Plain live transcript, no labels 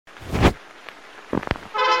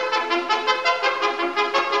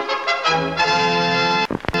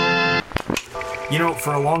You know,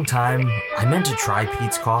 for a long time, I meant to try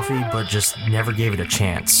Pete's Coffee, but just never gave it a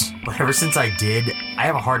chance. But ever since I did, I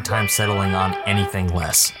have a hard time settling on anything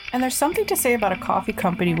less. And there's something to say about a coffee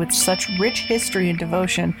company with such rich history and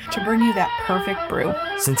devotion to bring you that perfect brew.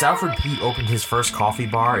 Since Alfred Pete opened his first coffee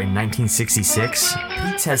bar in 1966,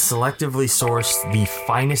 Pete's has selectively sourced the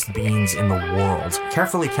finest beans in the world,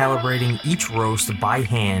 carefully calibrating each roast by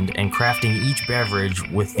hand and crafting each beverage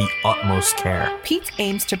with the utmost care. Pete's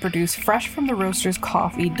aims to produce fresh from the roaster's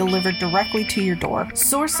coffee delivered directly to your door,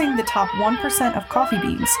 sourcing the top 1% of coffee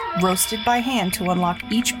beans, roasted by hand to unlock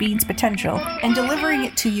each bean's potential, and delivering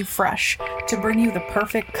it to you fresh to bring you the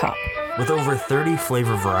perfect cup. With over 30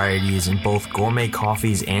 flavor varieties in both gourmet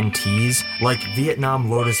coffees and teas, like Vietnam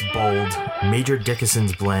Lotus Bold, Major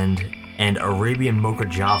Dickinson's Blend, and Arabian Mocha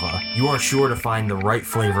Java, you are sure to find the right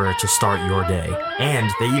flavor to start your day.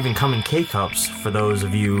 And they even come in K-Cups for those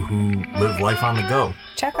of you who live life on the go.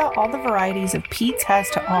 Check out all the varieties of Pete's has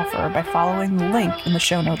to offer by following the link in the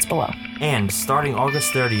show notes below. And starting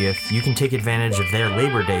August 30th, you can take advantage of their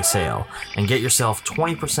Labor Day sale and get yourself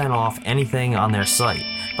 20% off anything on their site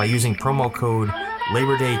by using promo code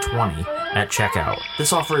LaborDay20 at checkout.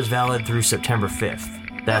 This offer is valid through September 5th.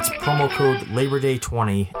 That's promo code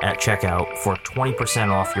LaborDay20 at checkout for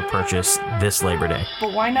 20% off your purchase this Labor Day.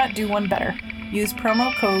 But why not do one better? Use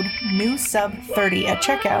promo code NEWSUB30 at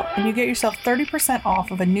checkout and you get yourself 30%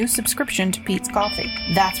 off of a new subscription to Pete's Coffee.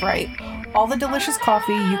 That's right, all the delicious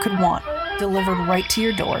coffee you could want, delivered right to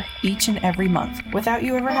your door each and every month, without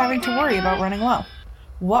you ever having to worry about running low.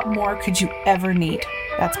 What more could you ever need?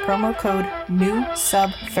 That's promo code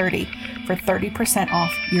NEWSUB30 for 30%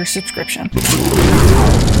 off your subscription.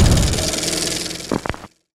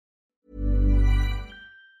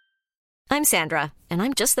 I'm Sandra, and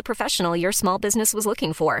I'm just the professional your small business was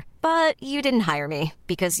looking for. But you didn't hire me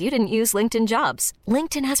because you didn't use LinkedIn Jobs.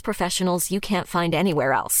 LinkedIn has professionals you can't find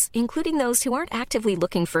anywhere else, including those who aren't actively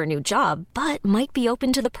looking for a new job, but might be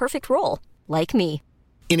open to the perfect role, like me.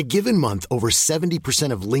 In a given month, over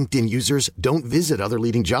 70% of LinkedIn users don't visit other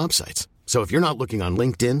leading job sites. So if you're not looking on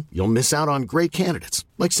LinkedIn, you'll miss out on great candidates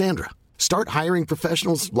like Sandra. Start hiring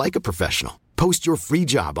professionals like a professional. Post your free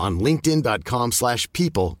job on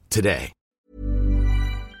linkedin.com/people today.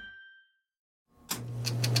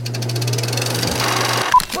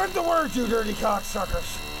 Spread the word, you dirty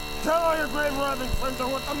cocksuckers. Tell all your grave robbing friends I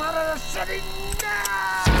want them out of the city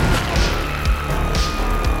now!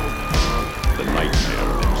 The nightmare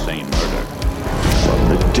of insane murder. From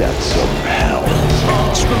the depths of hell.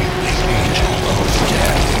 From the angel of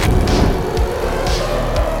death.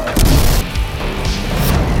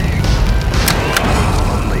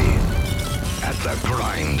 Only at the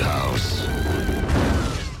Grindhouse.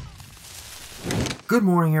 Good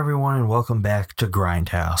morning, everyone, and welcome back to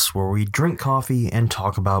Grindhouse, where we drink coffee and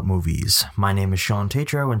talk about movies. My name is Sean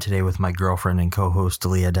Tatro, and today with my girlfriend and co-host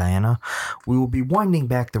Leah Diana, we will be winding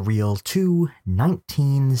back the reel to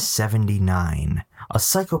 1979. A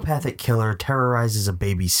psychopathic killer terrorizes a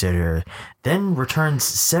babysitter, then returns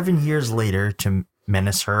 7 years later to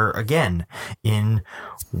menace her again in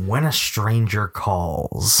When a Stranger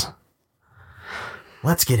Calls.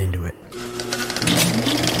 Let's get into it.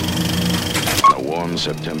 A warm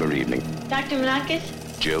September evening. Dr. Malakis?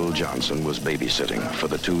 Jill Johnson was babysitting for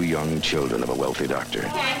the two young children of a wealthy doctor.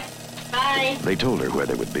 Okay. Bye. They told her where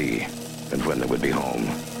they would be and when they would be home.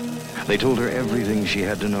 They told her everything she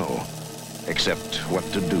had to know, except what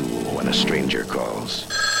to do when a stranger calls.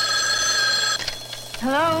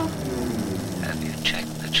 Hello? Have you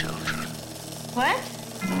checked the children? What?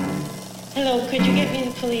 Hello, could you get me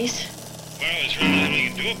the police? Well, there's really nothing you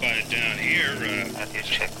can do about it down here. Have you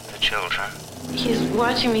checked the children? He's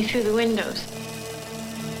watching me through the windows.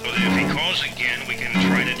 Well, if he calls again, we can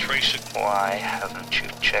try to trace it. Why haven't you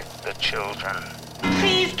checked the children?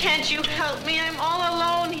 Please, can't you help me? I'm all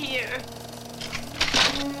alone here.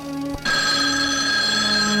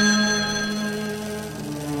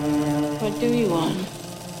 What do you want?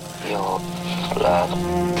 Your blood.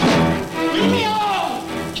 Leave me alone!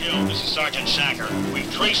 Jill, this is Sergeant Sacker. We've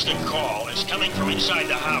traced the call. It's coming from inside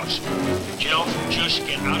the house. Jill, just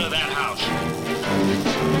get out of that house.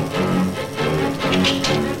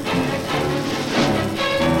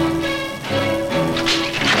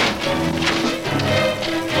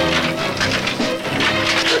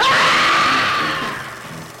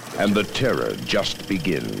 And the terror just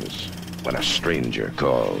begins when a stranger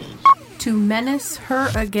calls. To menace her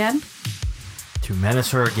again? To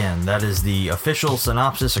menace her again. That is the official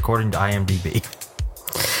synopsis according to IMDb.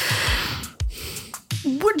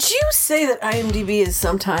 Would you say that IMDb is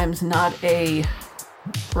sometimes not a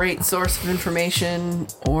great source of information,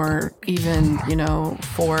 or even,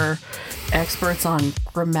 for experts on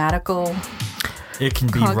grammatical. It can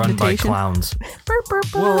be run by clowns.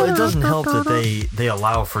 Well, it doesn't help that they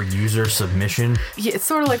allow for user submission. Yeah, it's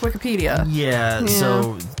sort of like Wikipedia. Yeah,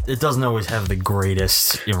 so it doesn't always have the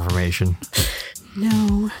greatest information.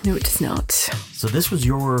 No, it does not. So this was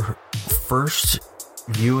your first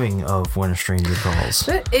viewing of When a Stranger Calls.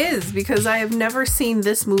 It is, because I have never seen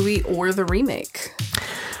this movie or the remake.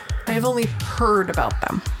 I have only heard about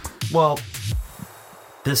them. Well,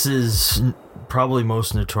 this is probably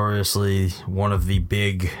most notoriously one of the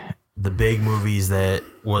big movies that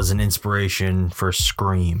was an inspiration for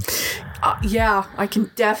Scream. Yeah, I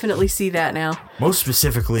can definitely see that now. Most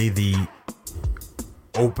specifically, the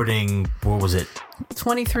opening, what was it?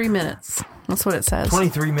 23 minutes. That's what it says.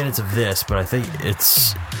 23 minutes of this, but I think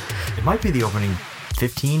it might be the opening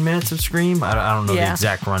 15 minutes of Scream. I don't know the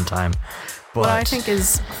exact runtime. But what I think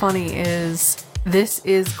is funny is this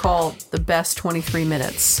is called the best 23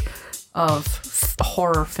 minutes of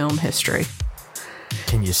horror film history.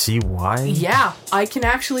 Can you see why? Yeah, I can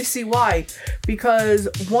actually see why. Because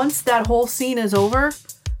once that whole scene is over,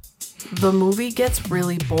 the movie gets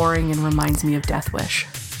really boring and reminds me of Death Wish.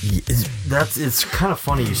 It's kind of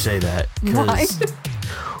funny you say that. Why?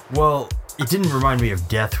 Well, it didn't remind me of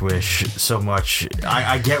Death Wish so much.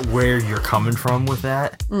 I get where you're coming from with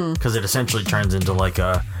that, because it essentially turns into like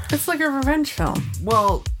a... It's like a revenge film.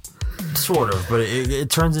 Well, sort of, but it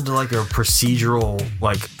turns into like a procedural,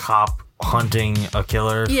 like cop hunting a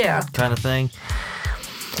killer kind of thing.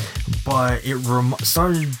 But it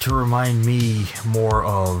started to remind me more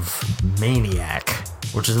of Maniac,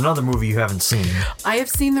 which is another movie you haven't seen. I have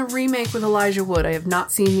seen the remake with Elijah Wood. I have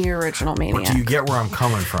not seen the original Maniac. But do you get where I'm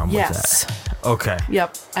coming from with that? Okay.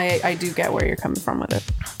 Yep, I do get where you're coming from with it.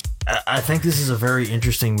 I think this is a very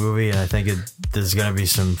interesting movie, and I think there's going to be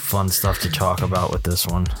some fun stuff to talk about with this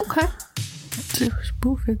one. Okay.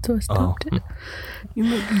 Spoof it, so I stopped it. You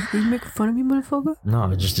making fun of me, motherfucker? No,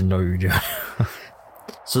 I just didn't know what you were doing.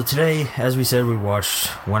 So today, as we said, we watched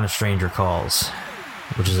When a Stranger Calls,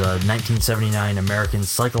 which is a 1979 American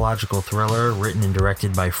psychological thriller written and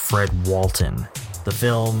directed by Fred Walton. The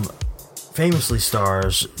film famously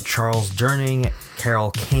stars Charles Durning,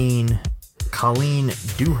 Carol Kane, Colleen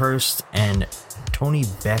Dewhurst, and Tony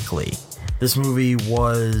Beckley. This movie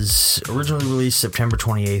was originally released September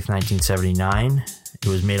 28th, 1979. It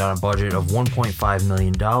was made on a budget of $1.5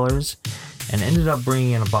 million and ended up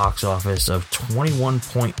bringing in a box office of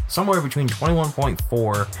somewhere between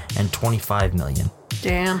 21.4 and 25 million.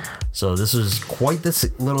 Damn. So this was quite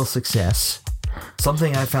the little success.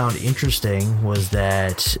 Something I found interesting was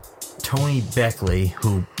that Tony Beckley,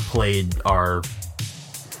 who played our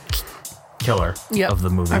killer of the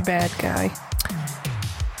movie, our bad guy,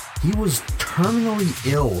 he was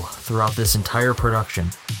terminally ill throughout this entire production.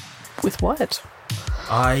 With what?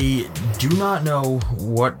 I do not know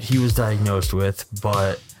what he was diagnosed with,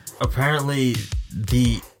 but apparently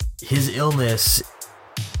his illness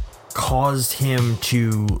caused him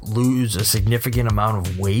to lose a significant amount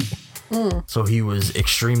of weight. So he was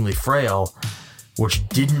extremely frail, which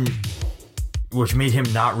made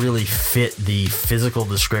him not really fit the physical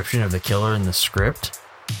description of the killer in the script.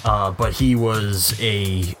 But he was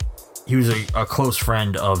a close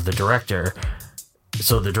friend of the director,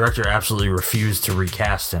 so the director absolutely refused to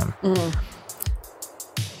recast him.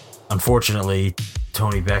 Unfortunately,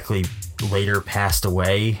 Tony Beckley later passed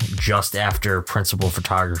away just after principal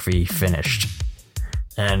photography finished.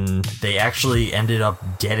 And they actually ended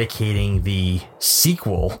up dedicating the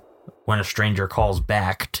sequel, When a Stranger Calls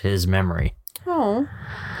Back, to his memory. Oh.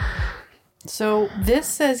 So this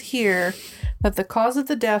says here that the cause of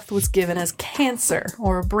the death was given as cancer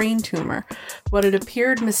or a brain tumor, but it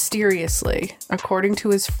appeared mysteriously. According to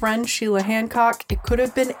his friend Sheila Hancock, it could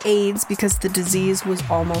have been AIDS because the disease was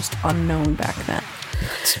almost unknown back then.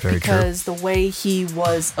 That's very because true. The way he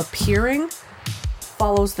was appearing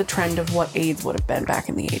follows the trend of what AIDS would have been back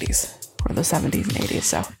in the 80s or the 70s and 80s.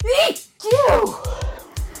 So,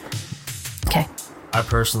 okay. I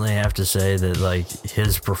personally have to say that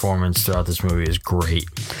his performance throughout this movie is great.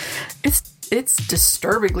 It's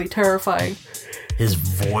disturbingly terrifying. His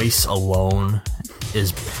voice alone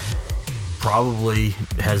has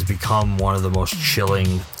become one of the most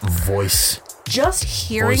chilling voices. Just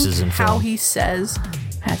hearing how he says,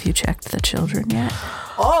 "Have you checked the children yet?"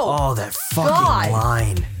 Oh, that fucking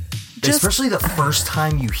line. Especially the first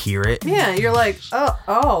time you hear it. Yeah, you're like,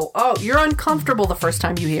 oh, you're uncomfortable the first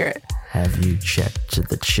time you hear it. Have you checked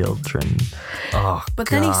the children? Oh, but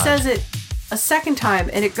then he says it a second time,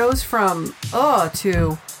 and it goes from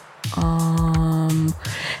to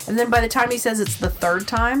And then by the time he says it's the third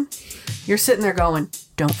time, you're sitting there going,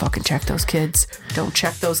 don't fucking check those kids. Don't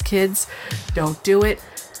check those kids. Don't do it.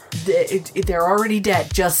 They're already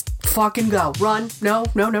dead. Just fucking go. Run. No.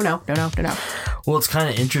 Well, it's kind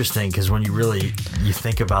of interesting because when you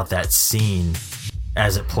think about that scene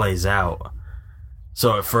as it plays out.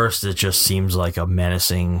 So at first it just seems like a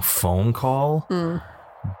menacing phone call,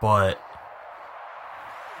 but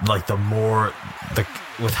like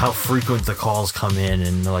with how frequent the calls come in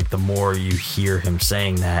and like the more you hear him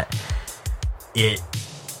saying that,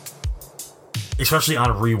 especially on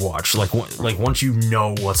a rewatch, like once you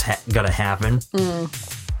know what's gonna happen,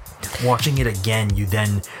 watching it again, you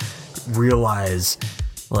then realize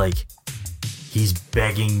like he's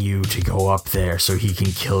begging you to go up there so he can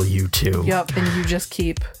kill you too. Yep, and you just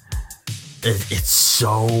keep. It's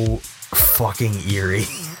so fucking eerie,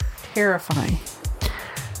 terrifying.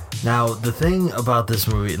 Now the thing about this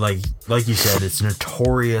movie, like you said, it's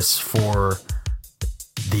notorious for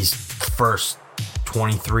these first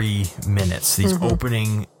 23 minutes, these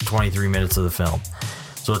opening 23 minutes of the film.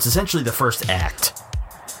 So it's essentially the first act.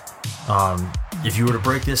 If you were to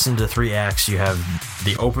break this into 3 acts, you have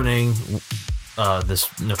the opening,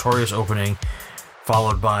 this notorious opening,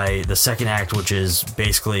 followed by the second act, which is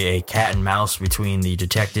basically a cat and mouse between the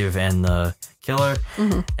detective and the killer,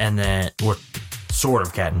 and then sort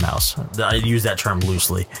of cat and mouse. I use that term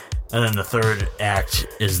loosely. And then the third act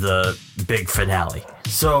is the big finale.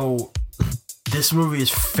 So this movie is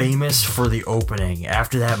famous for the opening.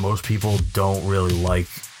 After that, most people don't really like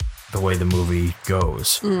the way the movie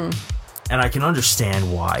goes. And I can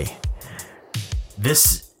understand why.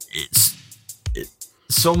 It's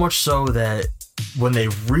so much so that when they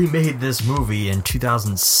remade this movie in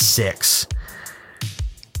 2006,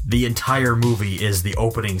 the entire movie is the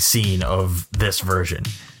opening scene of this version.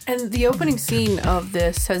 And the opening scene of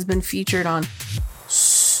this has been featured on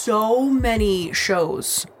so many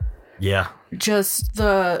shows. Yeah. Just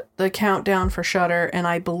the countdown for Shudder, and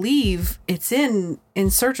I believe it's in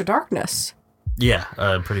Search of Darkness. Yeah,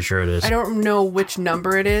 I'm pretty sure it is. I don't know which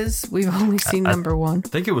number it is. We've only seen number 1. I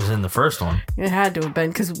think it was in the first one. It had to have been,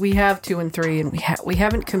 because we have 2 and 3, and we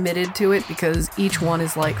haven't committed to it because each one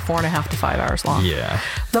is like 4.5 to 5 hours long. Yeah.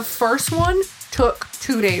 The first one took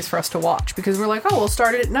 2 days for us to watch because we're like, oh, we'll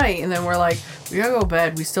start it at night, and then we're like, we gotta go to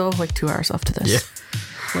bed. We still have like 2 hours left to this.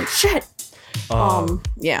 Yeah. Like, shit.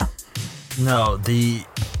 Yeah. No,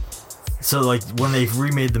 so like when they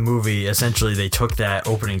remade the movie, essentially they took that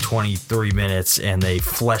opening 23 minutes and they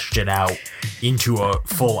fleshed it out into a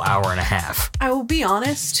full hour and a half. I will be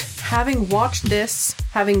honest, having watched this,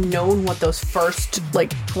 having known what those first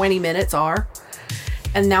like 20 minutes are,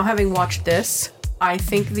 and now having watched this, I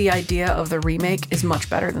think the idea of the remake is much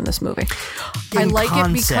better than this movie. I like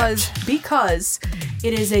it because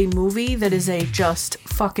it is a movie that is a just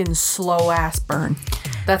fucking slow ass burn.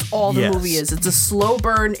 That's all the movie is. It's a slow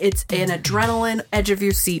burn. It's an adrenaline, edge of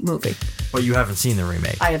your seat movie. But you haven't seen the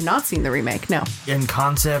remake. I have not seen the remake, no. In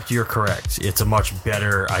concept, you're correct. It's a much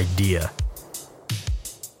better idea.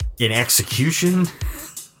 In execution,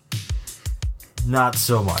 not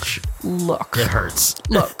so much. Look. It hurts.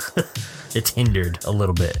 Look. It's hindered a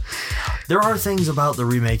little bit. There are things about the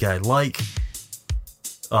remake I like.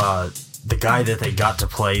 The guy that they got to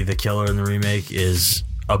play the killer in the remake is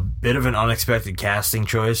a bit of an unexpected casting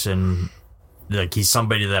choice, and like he's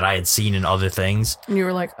somebody that I had seen in other things. And you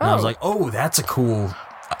were like, oh. And I was like, oh, that's a cool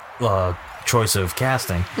choice of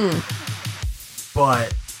casting.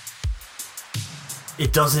 But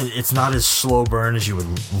it's not as slow burn as you would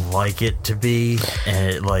like it to be,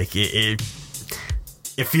 and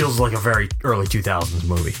it feels like a very early 2000s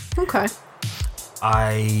movie. Okay.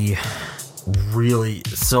 I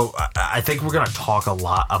think we're going to talk a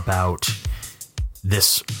lot about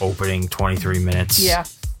this opening 23 minutes. Yeah.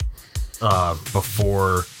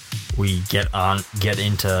 Before we get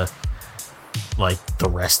into like the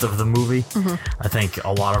rest of the movie. I think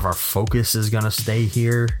a lot of our focus is going to stay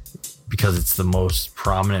here because it's the most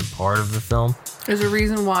prominent part of the film. There's a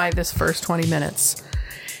reason why this first 20 minutes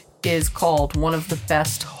is called one of the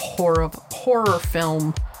best horror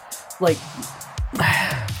film like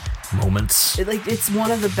moments. It's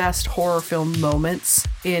one of the best horror film moments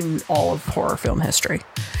in all of horror film history.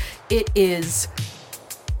 It is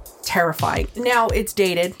terrifying. Now it's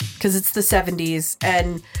dated because it's the 70s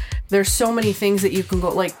and there's so many things that you can go,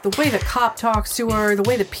 like the way the cop talks to her, the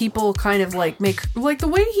way the people kind of like the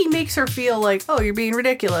way he makes her feel like, oh, you're being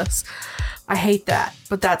ridiculous. I hate that,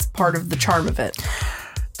 but that's part of the charm of it.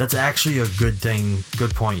 That's actually a good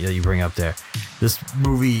point that you bring up there. This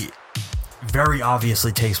movie very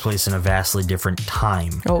obviously takes place in a vastly different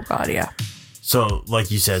time. Oh God, yeah. So, like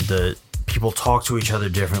you said, the people talk to each other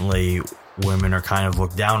differently. Women are kind of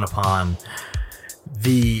looked down upon.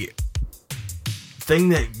 The thing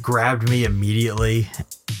that grabbed me immediately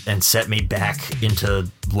and set me back into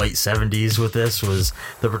late 70s with this was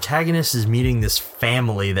the protagonist is meeting this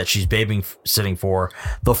family that she's babysitting for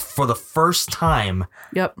the first time.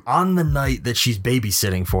 Yep. On the night that she's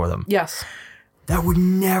babysitting for them. Yes. That would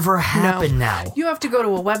never happen now. You have to go to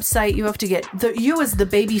a website. You have to get you as the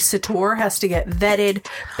babysitter has to get vetted,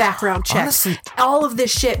 background checks, honestly, all of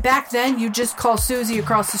this shit. Back then, you just call Susie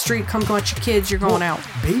across the street, come watch your kids, you're going out.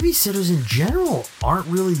 Babysitters in general aren't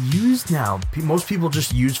really used now. Most people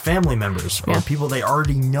just use family members or people they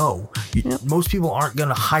already know. Most people aren't going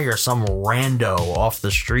to hire some rando off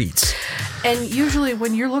the streets. And usually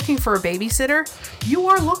when you're looking for a babysitter, you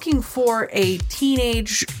are looking for a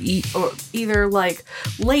teenage or either like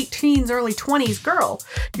late teens, early 20s girl.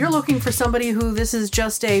 You're looking for somebody who this is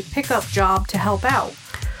just a pickup job to help out.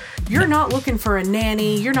 You're not looking for a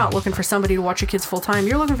nanny. You're not looking for somebody to watch your kids full time.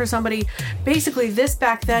 You're looking for somebody. Basically, this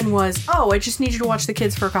back then was, I just need you to watch the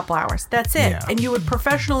kids for a couple hours. That's it. Yeah. And you would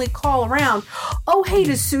professionally call around. Oh, hey,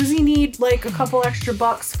 does Susie need like a couple extra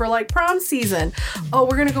bucks for like prom season? Oh,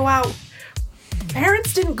 we're going to go out.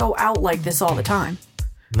 Parents didn't go out like this all the time.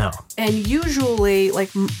 No. And usually,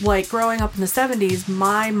 like growing up in the 70s,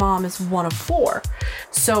 my mom is one of 4.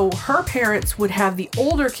 So her parents would have the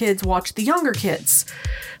older kids watch the younger kids.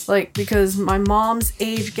 Like, because my mom's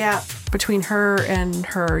age gap between her and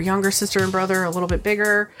her younger sister and brother are a little bit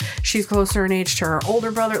bigger. She's closer in age to her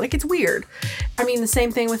older brother. Like, it's weird. I mean, the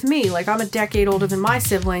same thing with me. Like, I'm a decade older than my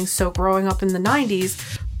siblings. So growing up in the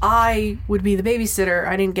 90s, I would be the babysitter.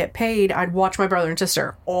 I didn't get paid. I'd watch my brother and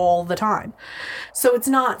sister all the time. So it's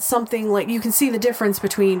not something like, you can see the difference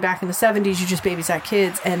between back in the 70s, you just babysat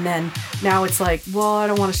kids. And then now it's like, well, I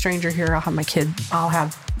don't want a stranger here. I'll have my kid. I'll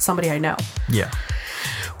have somebody I know. Yeah.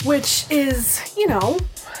 Which is,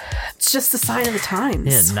 it's just a sign of the times.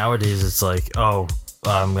 Yeah, nowadays it's like, I'm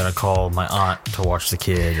going to call my aunt to watch the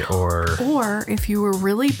kid or if you were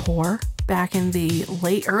really poor back in the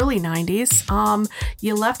early 90s,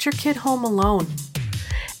 you left your kid home alone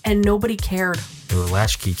and nobody cared. They were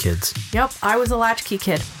latchkey kids. Yep, I was a latchkey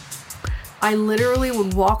kid. I literally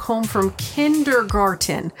would walk home from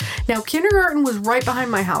kindergarten. Now, kindergarten was right behind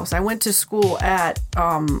my house. I went to school at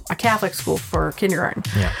a Catholic school for kindergarten.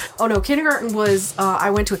 Yeah. Oh, no, kindergarten was, I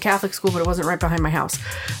went to a Catholic school, but it wasn't right behind my house.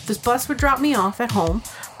 This bus would drop me off at home.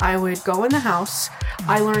 I would go in the house.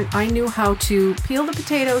 I knew how to peel the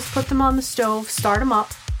potatoes, put them on the stove, start them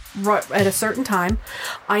up at a certain time.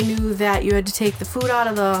 I knew that you had to take the food out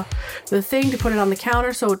of the thing to put it on the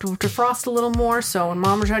counter so it would defrost a little more, so when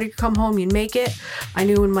mom was ready to come home, you'd make it. I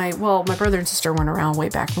knew when my brother and sister weren't around way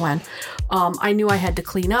back when. I knew I had to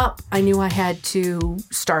clean up. I knew I had to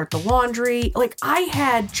start the laundry. Like, I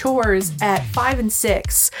had chores at 5 and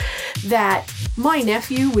 6 that my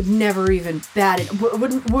nephew would never even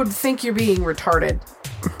would think you're being retarded.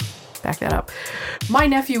 Back that up. My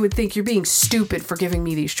nephew would think you're being stupid for giving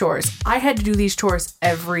me these chores. I had to do these chores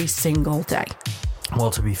every single day. Well,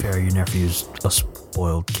 to be fair, your nephew's a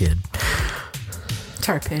spoiled kid.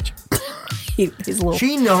 Sorry, Paige. He's a little...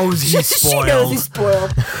 She knows he's spoiled. She knows he's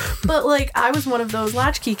spoiled. But, like, I was one of those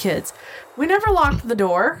latchkey kids. We never locked the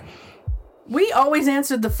door. We always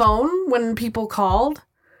answered the phone when people called.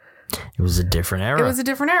 It was a different era. It was a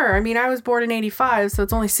different era. I mean, I was born in 85, so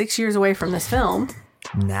it's only 6 years away from this film.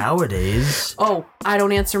 Nowadays... I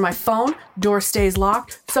don't answer my phone. Door stays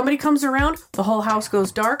locked. Somebody comes around. The whole house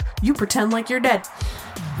goes dark. You pretend like you're dead.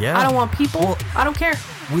 Yeah. I don't want people. Well, I don't care.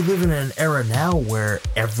 We live in an era now where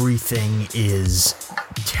everything is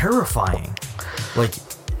terrifying. Like,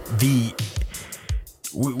 we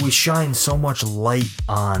shine so much light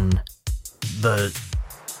on the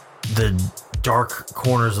dark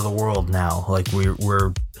corners of the world now. Like,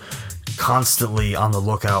 we're constantly on the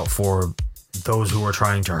lookout for those who are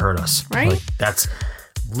trying to hurt us. Right? Like, that's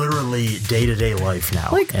literally day-to-day life now,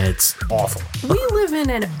 and it's awful. We live in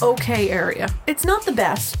an okay area. It's not the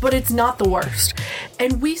best, but it's not the worst.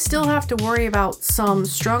 And we still have to worry about some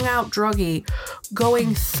strung-out druggie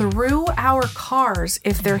going through our cars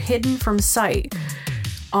if they're hidden from sight.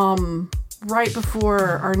 Right before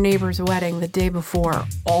our neighbor's wedding, the day before,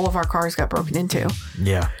 all of our cars got broken into.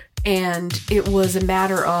 Yeah. And it was a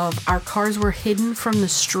matter of our cars were hidden from the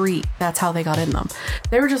street. That's how they got in them.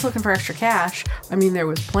 They were just looking for extra cash. I mean, there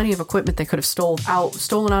was plenty of equipment they could have stolen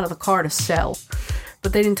out of the car to sell,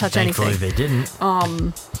 but they didn't touch anything. Thankfully, they didn't.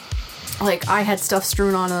 Like, I had stuff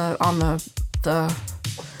strewn on the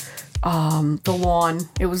lawn.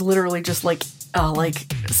 It was literally just like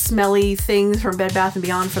like smelly things from Bed Bath &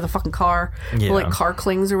 Beyond for the fucking car. Yeah. Like car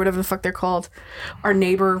clings or whatever the fuck they're called. Our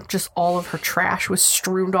neighbor, just all of her trash was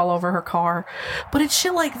strewn all over her car. But it's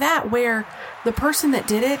shit like that where the person that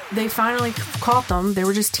did it, they finally caught them. They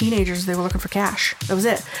were just teenagers. They were looking for cash. That was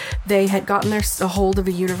it. They had gotten a hold of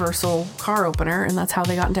a universal car opener, and that's how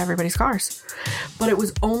they got into everybody's cars. But it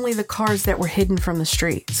was only the cars that were hidden from the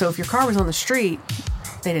street. So if your car was on the street,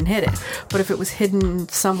 they didn't hit it. But if it was hidden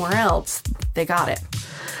somewhere else, they got it.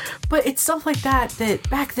 But it's stuff like that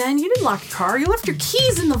back then, you didn't lock your car. You left your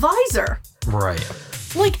keys in the visor. Right.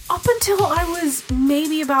 Like, up until I was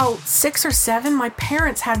maybe about 6 or 7, my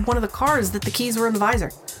parents had one of the cars that the keys were in the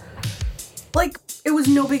visor. Like, it was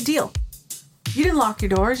no big deal. You didn't lock your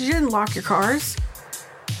doors. You didn't lock your cars.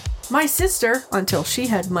 My sister, until she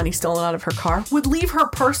had money stolen out of her car, would leave her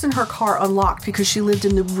purse in her car unlocked because she lived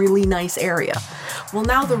in the really nice area. Well,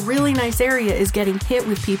 now the really nice area is getting hit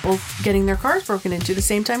with people getting their cars broken into the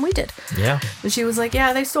same time we did. Yeah. And she was like,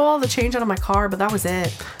 yeah, they stole all the change out of my car, but that was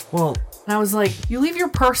it. Well... And I was like, you leave your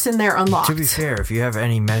purse in there unlocked. To be fair, if you have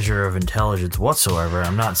any measure of intelligence whatsoever,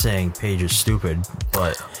 I'm not saying Paige is stupid,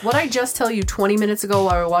 but... What I just tell you 20 minutes ago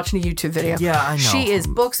while we were watching a YouTube video. Yeah, I know. She is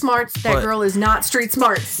book smarts. That girl is not street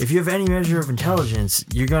smarts. If you have any measure of intelligence,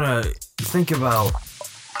 you're gonna think about,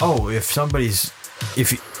 oh, if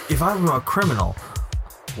I'm a criminal,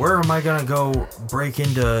 where am I gonna go break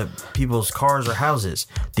into people's cars or houses?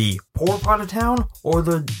 The poor part of town or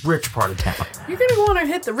the rich part of town? You're gonna want to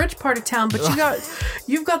hit the rich part of town, but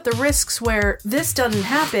you've got the risks where this doesn't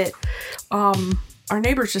happen. Our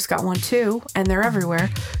neighbors just got one too, and they're everywhere.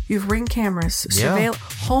 You have Ring cameras,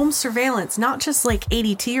 home surveillance, not just like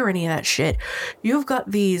ADT or any of that shit. You've got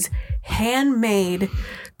these handmade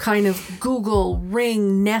kind of Google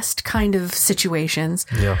Ring Nest kind of situations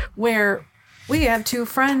where we have 2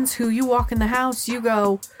 friends who you walk in the house, you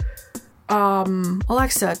go,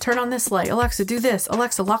 Alexa, turn on this light. Alexa, do this.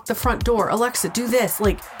 Alexa, lock the front door. Alexa, do this.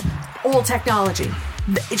 Like, old technology.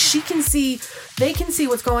 They can see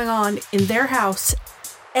what's going on in their house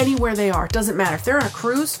anywhere they are. Doesn't matter. If they're on a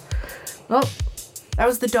cruise, well, that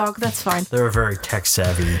was the dog. That's fine. They're a very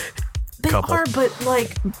tech-savvy couple. They are, but,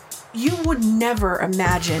 like, you would never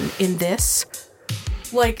imagine in this...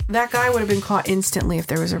 Like, that guy would have been caught instantly if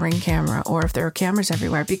there was a Ring camera or if there were cameras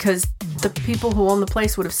everywhere because the people who own the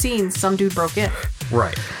place would have seen some dude broke in.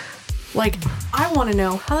 Right. Like, I want to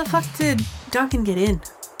know, how the fuck did Duncan get in?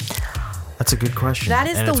 That's a good question.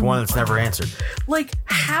 It's one that's never answered. Like,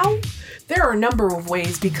 how? There are a number of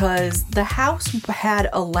ways because the house had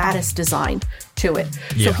a lattice design to it.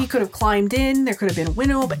 So he could have climbed in, there could have been a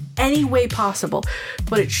window, but any way possible.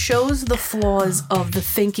 But it shows the flaws of the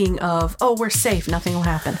thinking of, oh, we're safe, nothing will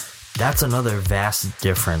happen. That's another vast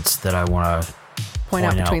difference that I want to point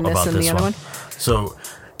out between this and the other one. So,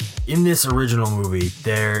 in this original movie,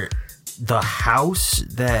 the house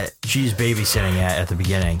that she's babysitting at the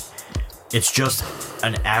beginning, it's just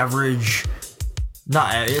an average...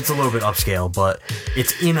 it's a little bit upscale, but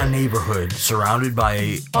it's in a neighborhood surrounded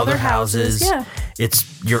by other houses. Yeah.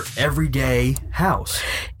 It's your everyday house,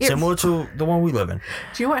 similar to the one we live in.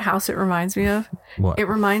 Do you know what house it reminds me of? What? It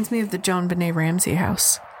reminds me of the John Benet Ramsey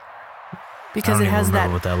house. Because I don't it has even that.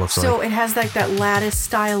 remember what that looks so like. it has like that lattice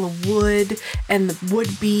style of wood and the wood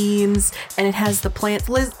beams, and it has the plants.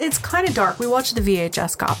 It's kind of dark. We watched the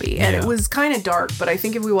VHS copy, and it was kind of dark. But I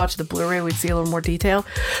think if we watched the Blu-ray, we'd see a little more detail.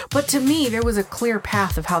 But to me, there was a clear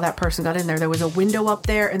path of how that person got in there. There was a window up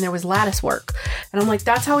there, and there was lattice work, and I'm like,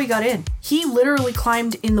 that's how he got in. He literally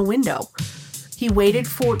climbed in the window. He waited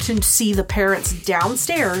to see the parents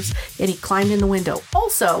downstairs, and he climbed in the window.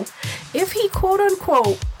 Also, if he quote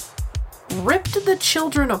unquote ripped the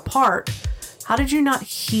children apart, how did you not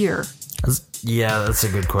hear? That's a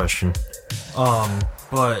good question.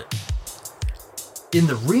 But in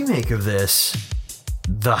the remake of this,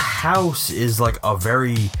 the house is like a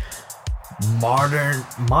very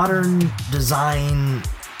modern design,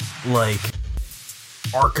 like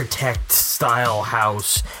architect style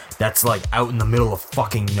house that's like out in the middle of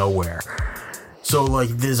fucking nowhere. So like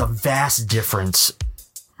there's a vast difference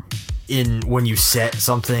in when you set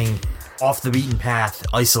something off the beaten path,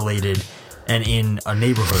 isolated, and in a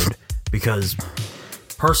neighborhood. Because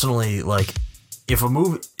personally, like, if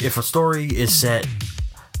a story is set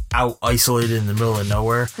out isolated in the middle of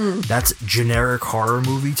nowhere, that's generic horror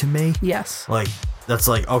movie to me. Yes. Like, that's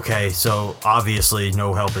like, okay, so obviously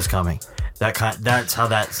no help is coming. That's how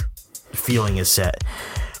that feeling is set.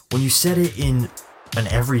 When you set it in an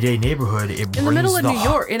everyday neighborhood, in the middle of New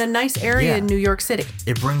York, in a nice area in New York City.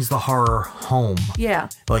 It brings the horror home. Yeah.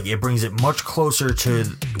 Like, it brings it much closer to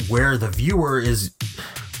where the viewer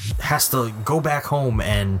has to go back home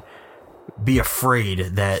and be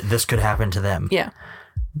afraid that this could happen to them. Yeah.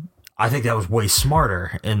 I think that was way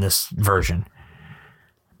smarter in this version.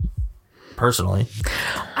 Personally.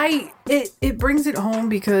 It brings it home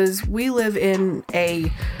because we live in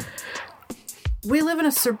a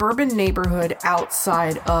suburban neighborhood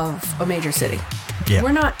outside of a major city. Yeah.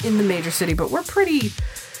 We're not in the major city, but we're pretty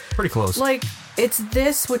close. Like, it's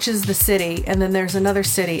this, which is the city, and then there's another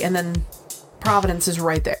city, and then Providence is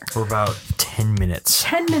right there. We're about 10 minutes.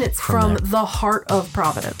 10 minutes from the heart of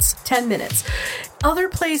Providence. 10 minutes. Other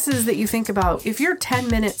places that you think about, if you're 10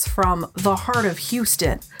 minutes from the heart of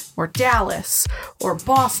Houston or Dallas or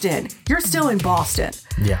Boston, you're still in Boston.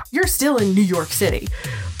 Yeah. You're still in New York City.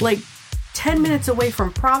 Like, 10 minutes away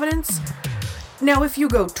from Providence. Now, if you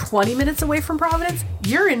go 20 minutes away from Providence,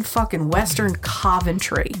 you're in fucking Western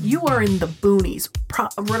Coventry. You are in the boonies.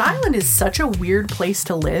 Rhode Island is such a weird place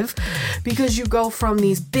to live because you go from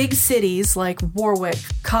these big cities like Warwick,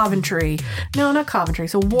 Coventry. No, not Coventry.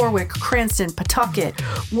 So Warwick, Cranston, Pawtucket,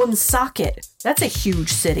 Woonsocket. That's a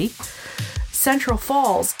huge city. Central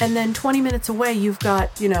Falls. And then 20 minutes away, you've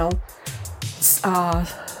got,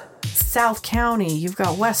 South County, you've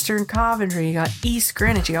got Western Coventry, you got East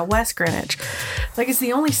Greenwich, you got West Greenwich. Like, it's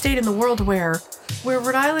the only state in the world where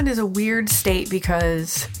Rhode Island is a weird state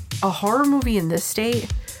because a horror movie in this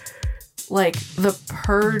state, like The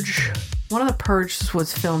Purge, one of the Purges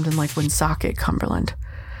was filmed in like Woonsocket, Cumberland.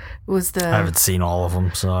 It was I haven't seen all of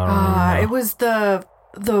them, so I don't know. It was the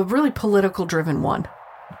really political driven one.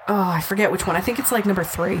 Oh, I forget which one. I think it's like number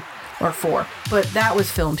 3 or 4, but that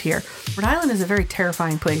was filmed here. Rhode Island is a very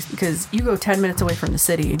terrifying place because you go 10 minutes away from the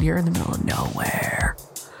city and you're in the middle of nowhere.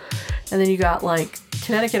 And then you got like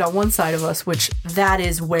Connecticut on one side of us, which that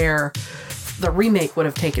is where the remake would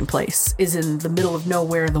have taken place, is in the middle of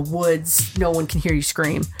nowhere, the woods, no one can hear you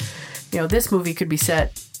scream. This movie could be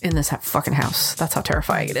set in this fucking house. That's how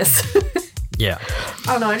terrifying it is. Yeah.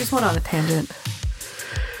 I don't know, I just went on a tangent.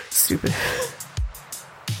 Stupid.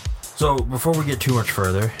 So, before we get too much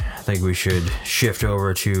further, I think we should shift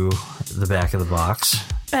over to the back of the box.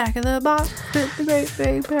 Back of the box. Back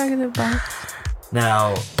of the box.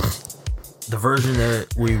 Now, the version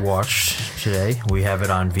that we watched today, we have it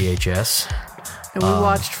on VHS. And we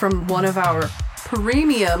watched from one of our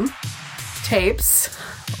premium tapes.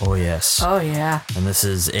 Oh, yes. Oh, yeah. And this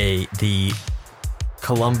is the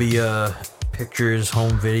Columbia Pictures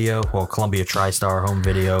home video, Columbia TriStar home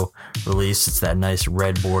video release. It's that nice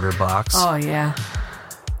red border box. Oh, yeah.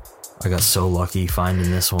 I got so lucky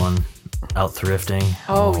finding this one out thrifting.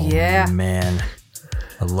 Oh yeah. Man.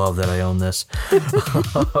 I love that I own this.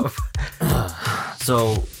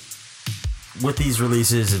 So, with these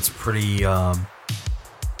releases, it's pretty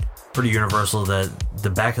universal that the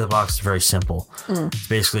back of the box is very simple. It's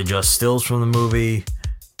basically just stills from the movie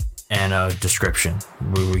and a description.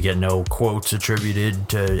 We get no quotes attributed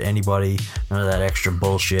to anybody, none of that extra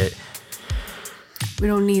bullshit. We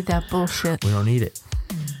don't need that bullshit. We don't need it.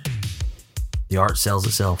 The art sells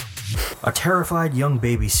itself. A terrified young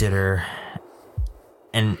babysitter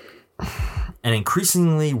and an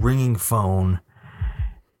increasingly ringing phone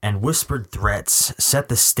and whispered threats set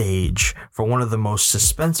the stage for one of the most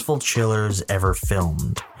suspenseful chillers ever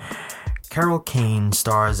filmed. Carol Kane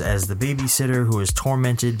stars as the babysitter who is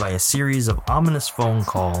tormented by a series of ominous phone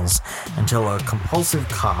calls until a compulsive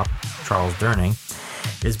cop, Charles Durning,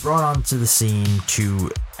 is brought onto the scene to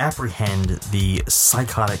apprehend the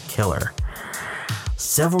psychotic killer.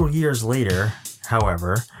 Several years later,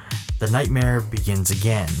 however, the nightmare begins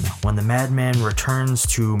again when the madman returns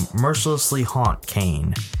to mercilessly haunt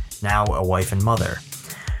Kane, now a wife and mother.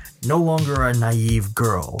 No longer a naive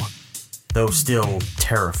girl, though still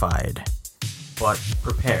terrified, but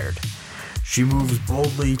prepared. She moves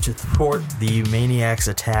boldly to thwart the maniac's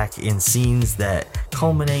attack in scenes that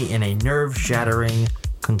culminate in a nerve-shattering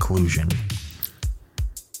conclusion.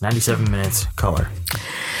 97 minutes, color.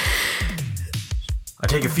 I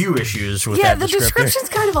take a few issues with that descriptor. Yeah, the description's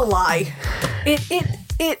kind of a lie.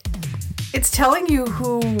 It's telling you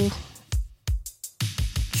who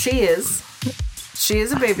she is. She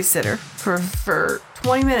is a babysitter for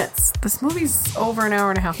 20 minutes. This movie's over an hour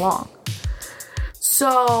and a half long.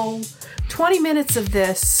 So, 20 minutes of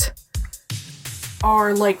this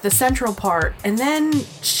are like the central part, and then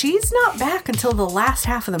she's not back until the last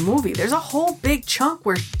half of the movie. There's a whole big chunk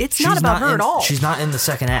where she's not about her at all. She's not in the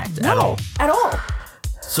second act at all. At all.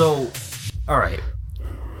 So, alright.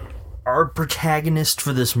 Our protagonist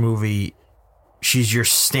for this movie, she's your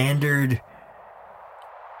standard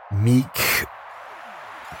meek,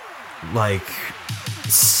 like,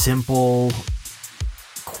 simple,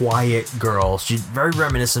 quiet girl. She's very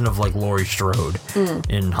reminiscent of, like, Laurie Strode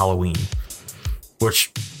in Halloween.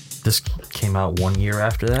 Which, this came out 1 year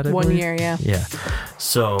after that. I 1 believe. year, yeah. Yeah.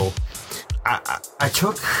 So I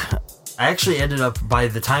actually ended up, by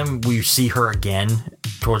the time we see her again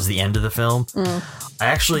towards the end of the film, I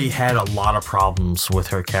actually had a lot of problems with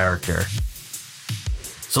her character.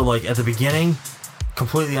 So like at the beginning,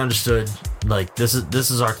 completely understood, like this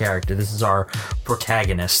is our character, this is our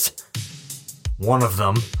protagonist, one of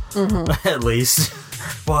them, at least.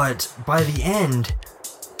 But by the end,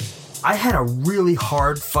 I had a really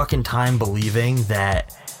hard fucking time believing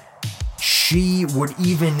that she would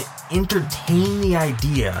even entertain the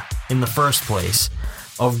idea in the first place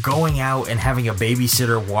of going out and having a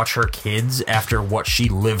babysitter watch her kids after what she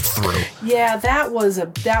lived through. Yeah, that was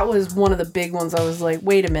one of the big ones. I was like,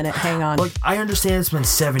 wait a minute, hang on. Like, I understand it's been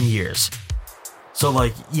 7 years. So,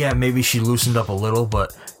 like, yeah, maybe she loosened up a little,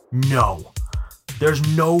 but no. There's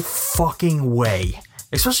no fucking way.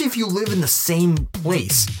 Especially if you live in the same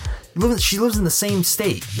place. She lives in the same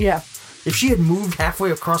state. Yeah. If she had moved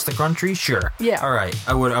halfway across the country, sure. Yeah. All right,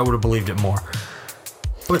 I would have believed it more.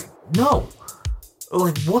 But no.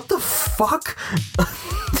 Like, what the fuck?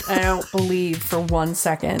 I don't believe for 1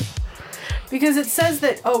 second. Because it says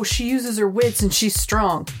that, oh, she uses her wits and she's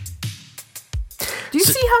strong. Do you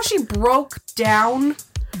see how she broke down?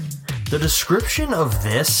 The description of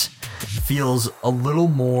this feels a little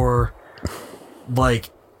more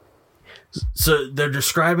like... So they're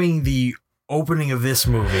describing the opening of this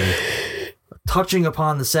movie, touching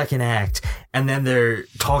upon the second act, and then they're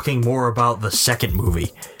talking more about the second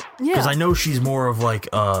movie. Yeah. Because I know she's more of like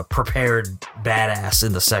a prepared badass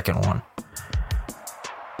in the second one.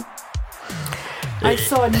 I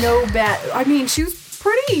saw no bad. I mean, she was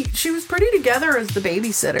pretty together as the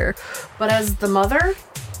babysitter, but as the mother,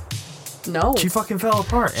 no. She fucking fell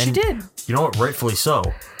apart. And she did. You know what? Rightfully so.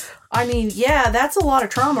 I mean, yeah, that's a lot of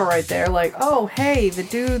trauma right there. Like, oh, hey, the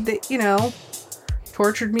dude that, you know,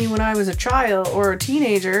 tortured me when I was a child or a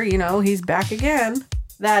teenager, you know, he's back again.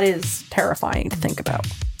 That is terrifying to think about.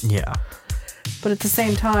 Yeah. But at the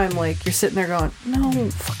same time, like, you're sitting there going, no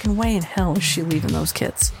fucking way in hell is she leaving those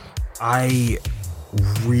kids. I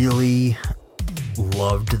really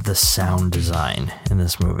loved the sound design in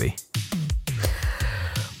this movie.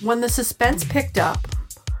 When the suspense picked up,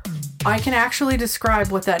 I can actually describe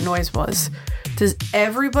what that noise was. Does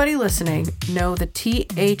everybody listening know the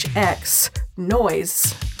THX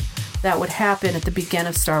noise that would happen at the beginning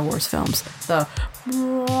of Star Wars films? That's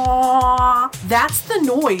the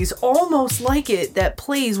noise, almost like it, that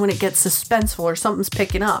plays when it gets suspenseful or something's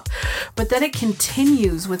picking up. But then it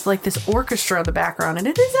continues with like this orchestra in the background, and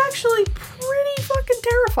it is actually pretty fucking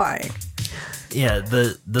terrifying. Yeah,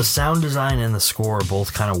 the sound design and the score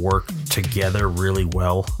both kind of work together really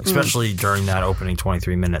well, especially during that opening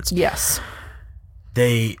 23 minutes. Yes.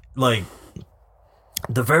 They, like,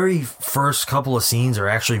 the very first couple of scenes are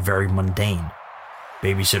actually very mundane.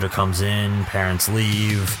 Babysitter comes in, parents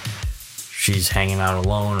leave, she's hanging out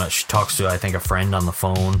alone. She talks to, I think, a friend on the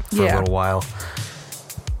phone for a little while.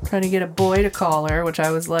 Trying to get a boy to call her, which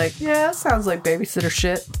I was like, yeah, sounds like babysitter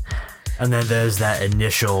shit. And then there's that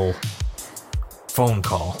initial phone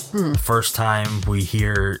call. The first time we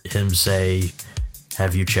hear him say,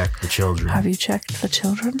 "Have you checked the children? Have you checked the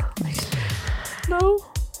children?" Like, no.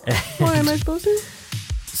 Why am I supposed to?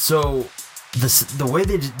 So, the way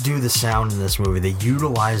they do the sound in this movie, they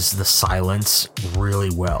utilize the silence really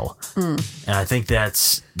well. And I think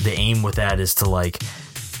that's the aim with that, is to like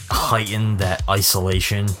heighten that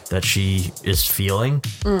isolation that she is feeling.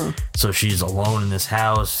 So she's alone in this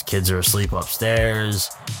house, kids are asleep upstairs.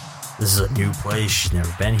 This is a new place. She's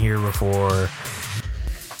never been here before.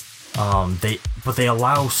 They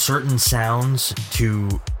allow certain sounds to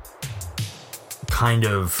kind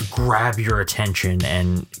of grab your attention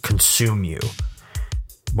and consume you.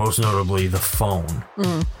 Most notably, the phone.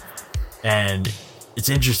 And it's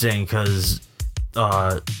interesting because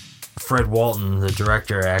Fred Walton, the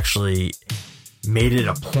director, actually made it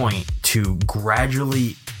a point to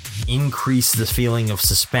gradually increase the feeling of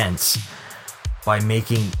suspense by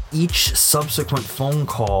making each subsequent phone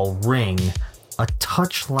call ring a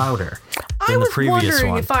touch louder than the previous one. I was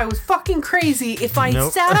wondering if I was fucking crazy if I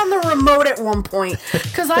sat on the remote at one point.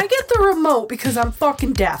 Because I get the remote because I'm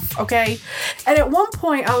fucking deaf, okay? And at one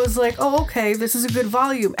point I was like, oh, okay, this is a good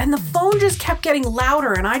volume. And the phone just kept getting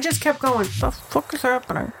louder and I just kept going, the fuck is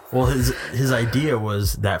happening? Well, his idea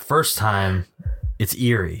was that first time it's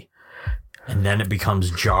eerie. And then it becomes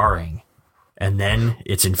jarring. And then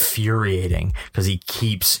it's infuriating because he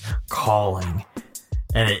keeps calling.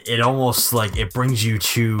 And it almost like it brings you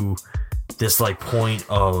to this like point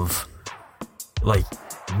of like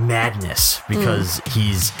madness because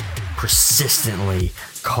he's persistently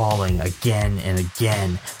calling again and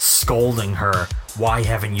again, scolding her. Why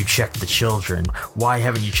haven't you checked the children? Why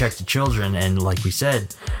haven't you checked the children? And like we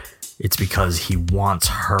said, it's because he wants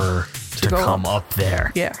her to come up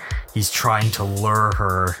there. Yeah. He's trying to lure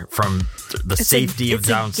her from the safety of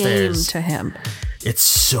downstairs. It's a game to him. It's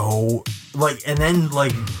so like, and then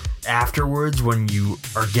like afterwards when you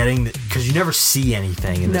are getting, because you never see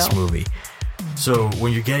anything in this movie. So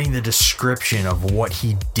when you're getting the description of what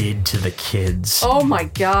he did to the kids. Oh my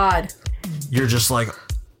God. You're just like,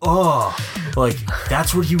 oh, like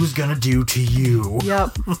that's what he was going to do to you.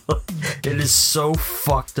 Yep. It is so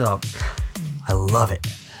fucked up. I love it.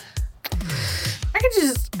 I could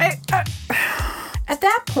just, at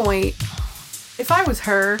that point, if I was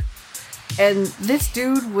her and this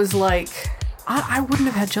dude was like, I wouldn't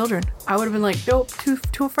have had children. I would have been like, nope,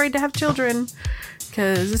 too afraid to have children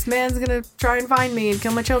because this man's going to try and find me and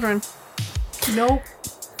kill my children. Nope.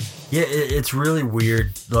 Yeah, it's really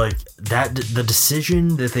weird. Like that, the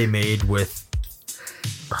decision that they made with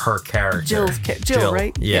her character, Jill,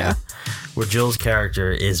 right? Yeah. With Jill's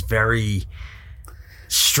character is very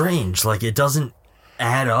strange. Like it doesn't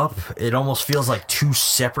add up. It almost feels like two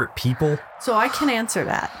separate people. So I can answer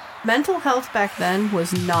that. Mental health back then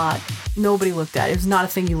was not, nobody looked at. It was not a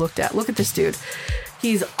thing you looked at. Look at this dude.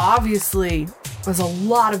 He's obviously has a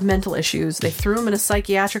lot of mental issues. They threw him in a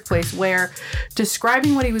psychiatric place where,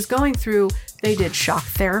 describing what he was going through, they did shock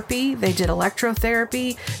therapy, they did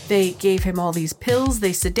electrotherapy, they gave him all these pills,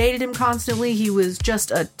 they sedated him constantly. He was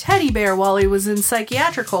just a teddy bear while he was in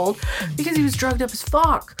psychiatric hold because he was drugged up as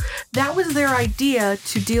fuck. That was their idea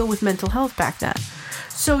to deal with mental health back then.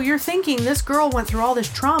 So you're thinking this girl went through all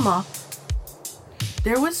this trauma.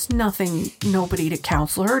 There was nobody to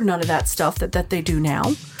counsel her, none of that stuff that they do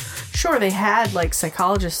now. Sure, they had like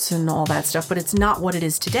psychologists and all that stuff, but it's not what it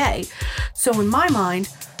is today. So in my mind,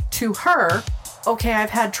 to her, okay, I've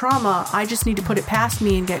had trauma. I just need to put it past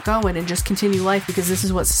me and get going and just continue life because this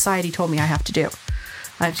is what society told me I have to do.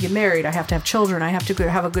 I have to get married. I have to have children. I have to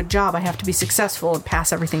have a good job. I have to be successful and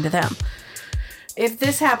pass everything to them. If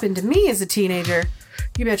this happened to me as a teenager,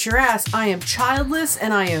 you bet your ass I am childless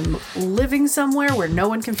and I am living somewhere where no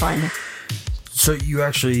one can find me. So you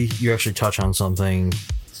actually touch on something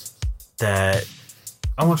that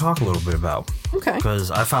I want to talk a little bit about. Okay.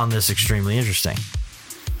 Because I found this extremely interesting.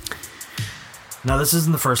 Now, this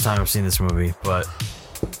isn't the first time I've seen this movie, but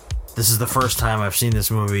this is the first time I've seen this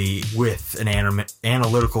movie with an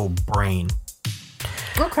analytical brain.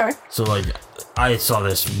 Okay. So, like, I saw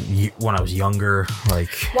this when I was younger. Like,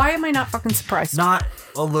 why am I not fucking surprised? Not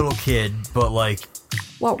a little kid, but like,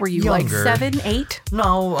 what were you, younger. like 7, 8?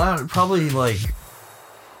 No, probably like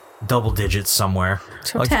double digits somewhere.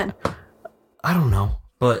 So like, 10. I don't know,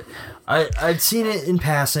 but I'd seen it in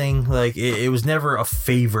passing. Like it was never a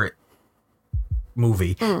favorite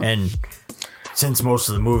movie, and since most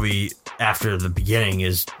of the movie after the beginning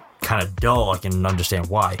is kind of dull, I can understand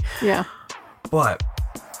why. Yeah. But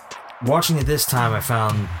watching it this time, I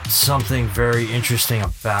found something very interesting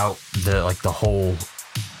about the whole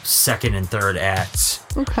second and third acts.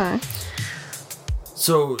 Okay.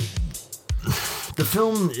 So the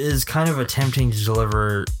film is kind of attempting to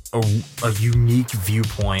deliver a unique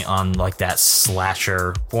viewpoint on like that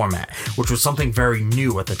slasher format, which was something very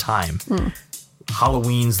new at the time.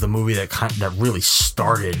 Halloween's the movie that really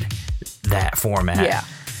started that format. Yeah.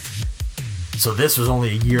 So this was only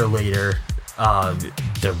a year later.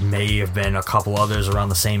 There may have been a couple others around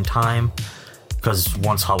the same time, because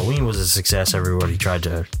once Halloween was a success, everybody tried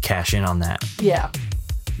to cash in on that. Yeah.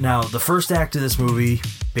 Now, the first act of this movie,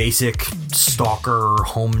 basic stalker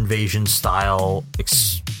home invasion style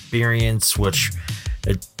experience, which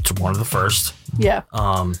it's one of the first. Yeah.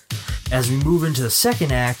 As we move into the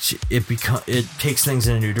second act, it takes things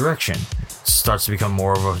in a new direction. It starts to become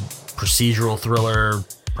more of a procedural thriller,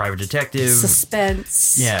 private detective,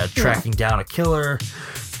 suspense. Yeah, tracking down a killer.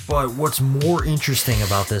 But what's more interesting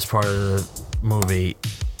about this part of the movie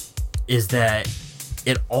is that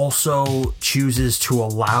it also chooses to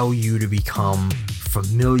allow you to become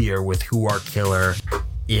familiar with who our killer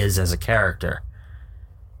is as a character.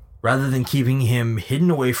 Rather than keeping him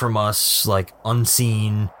hidden away from us, like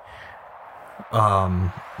unseen,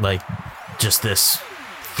 like just this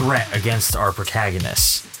threat against our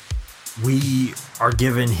protagonists, we are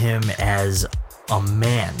given him as a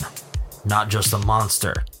man, not just a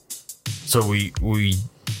monster. So we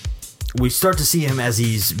start to see him as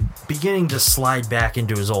he's beginning to slide back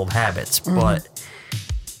into his old habits, but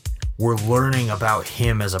we're learning about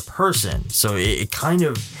him as a person. So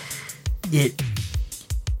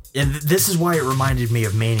and this is why it reminded me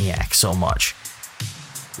of Maniac so much.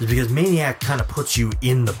 is because Maniac kind of puts you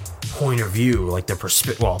in the point of view, like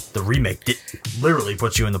the remake literally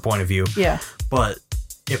puts you in the point of view. Yeah. But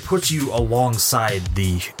it puts you alongside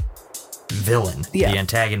the villain, the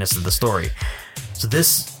antagonist of the story. So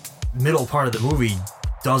this middle part of the movie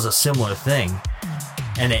does a similar thing,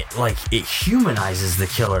 and it humanizes the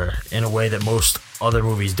killer in a way that most other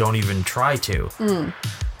movies don't even try to.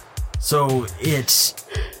 So it's,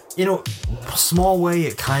 small way,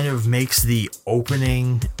 it kind of makes the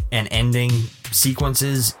opening and ending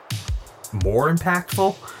sequences more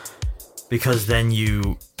impactful, because then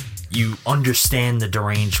you understand the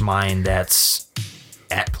deranged mind that's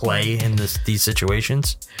at play in these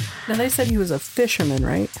situations. Now, they said he was a fisherman,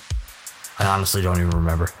 right? I honestly don't even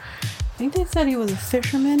remember. I think they said he was a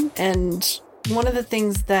fisherman, and one of the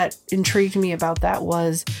things that intrigued me about that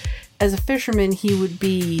was, as a fisherman, he would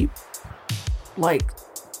be,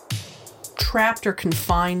 trapped or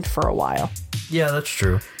confined for a while. Yeah, that's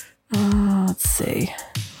true. Let's see.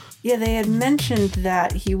 Yeah, they had mentioned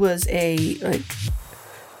that he was a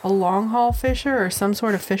long-haul fisher or some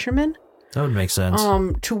sort of fisherman. That would make sense.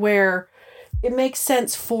 To where it makes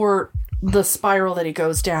sense for the spiral that he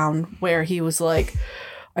goes down, where he was like,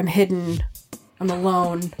 I'm hidden, I'm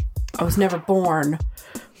alone, I was never born.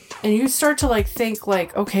 And you start to think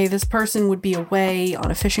okay, this person would be away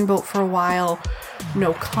on a fishing boat for a while,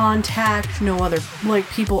 no contact, no other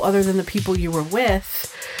people other than the people you were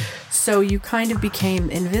with. So you kind of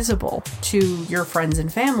became invisible to your friends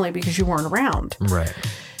and family because you weren't around. Right.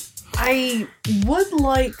 I would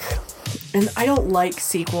like, and I don't like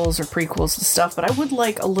sequels or prequels and stuff, but I would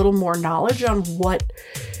like a little more knowledge on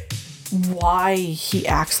why he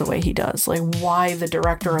acts the way he does. Why the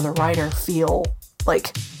director or the writer feel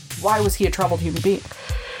why was he a troubled human being?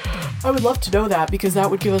 I would love to know that, because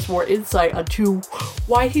that would give us more insight onto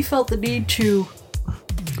why he felt the need to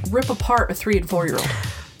rip apart a 3- and 4-year-old.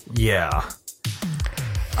 Yeah.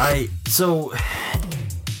 I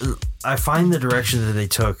find the direction that they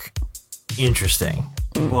took interesting,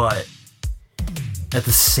 but at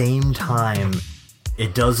the same time,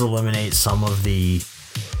 it does eliminate some of the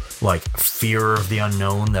fear of the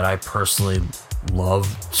unknown that I personally love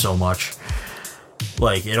so much.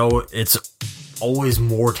 It's always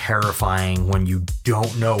more terrifying when you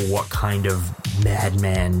don't know what kind of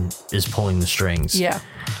madman is pulling the strings. Yeah.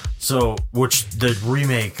 So, which the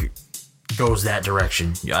remake goes that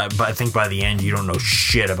direction. But I think by the end, you don't know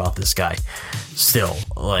shit about this guy still.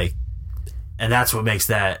 And that's what makes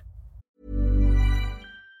that.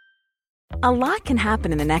 A lot can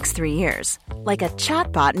happen in the next 3 years. Like a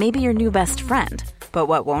chatbot may be your new best friend. But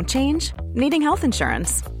what won't change? Needing health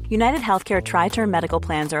insurance. United Healthcare Tri-Term Medical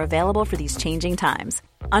Plans are available for these changing times.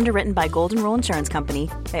 Underwritten by Golden Rule Insurance Company,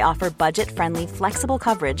 they offer budget-friendly, flexible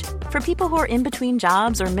coverage for people who are in between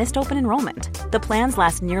jobs or missed open enrollment. The plans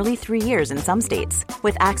last nearly 3 years in some states,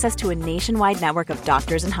 with access to a nationwide network of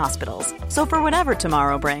doctors and hospitals. So for whatever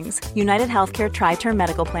tomorrow brings, United Healthcare Tri-Term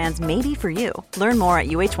Medical Plans may be for you. Learn more at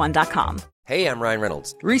uh1.com. Hey, I'm Ryan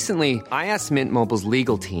Reynolds. Recently, I asked Mint Mobile's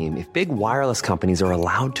legal team if big wireless companies are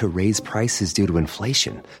allowed to raise prices due to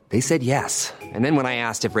inflation. They said yes. And then when I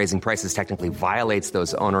asked if raising prices technically violates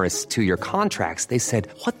those onerous 2-year contracts, they said,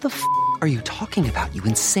 what the f*** are you talking about, you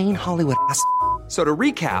insane Hollywood ass f- So to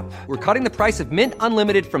recap, we're cutting the price of Mint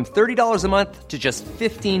Unlimited from $30 a month to just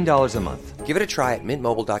 $15 a month. Give it a try at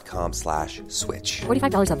mintmobile.com/switch.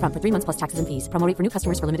 $45 up front for 3 months plus taxes and fees. Promo rate for new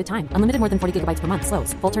customers for limited time. Unlimited more than 40 gigabytes per month.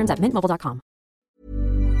 Slows full terms at mintmobile.com.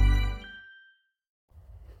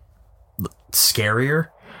 Scarier.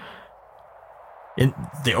 In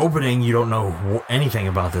the opening, you don't know anything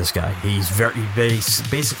about this guy. He's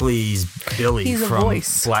he's Billy from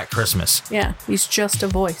voice. Black Christmas. Yeah, he's just a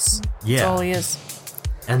voice. Yeah. That's all he is.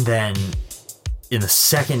 And then in the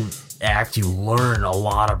second act, you learn a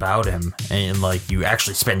lot about him, and you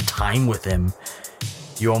actually spend time with him.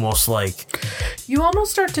 You almost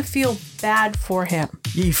start to feel bad for him.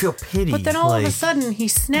 Yeah, you feel pity. But then all of a sudden he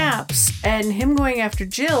snaps, and him going after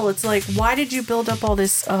Jill, it's why did you build up all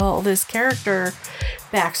this character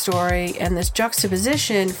backstory and this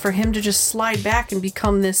juxtaposition for him to just slide back and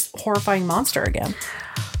become this horrifying monster again?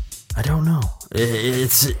 I don't know.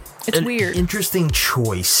 It's weird. Interesting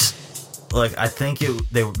choice. I think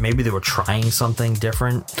maybe they were trying something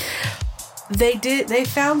different. They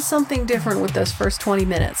found something different with those first 20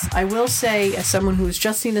 minutes. I will say, as someone who's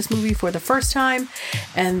just seen this movie for the first time,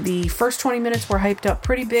 and the first 20 minutes were hyped up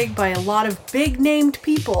pretty big by a lot of big-named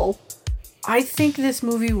people, I think this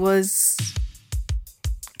movie was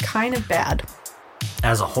kind of bad.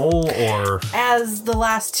 As a whole, or? As the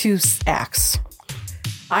last 2 acts.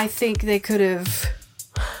 I think they could have,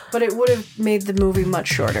 but it would have made the movie much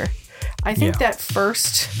shorter. I think that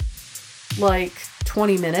first,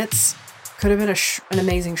 20 minutes could have been an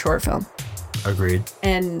amazing short film. Agreed.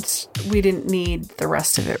 And we didn't need the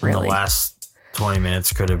rest of it, really. The last 20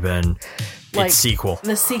 minutes could have been its sequel.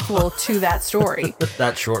 The sequel to that story.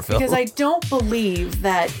 That short film. Because I don't believe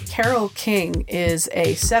that Carole King is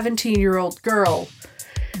a 17-year-old girl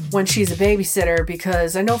when she's a babysitter,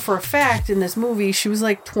 because I know for a fact in this movie she was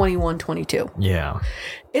 21, 22. Yeah.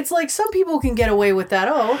 It's some people can get away with that.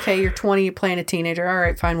 Oh, okay, you're 20, you're playing a teenager. All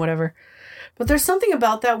right, fine, whatever. But there's something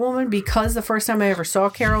about that woman, because the first time I ever saw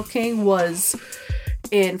Carole King was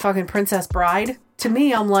in fucking Princess Bride. To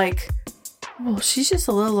me, I'm like, well, she's just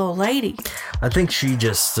a little old lady. I think she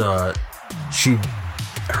just, her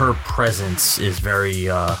presence is very,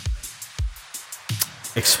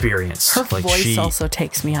 experienced. Her voice also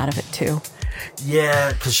takes me out of it, too.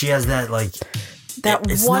 Yeah, because she has that, that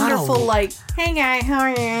wonderful, hey guy, how are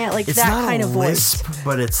you? That kind of voice. Lisp,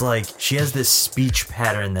 but it's she has this speech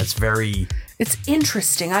pattern that's very... It's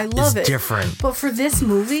interesting. I love it. It's different. But for this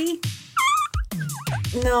movie,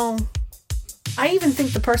 no. I even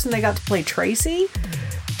think the person they got to play Tracy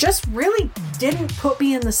just really didn't put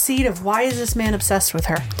me in the seat of why is this man obsessed with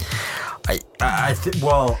her?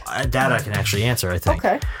 That I can actually answer, I think.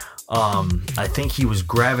 Okay. I think he was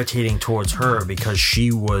gravitating towards her because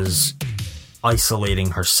she was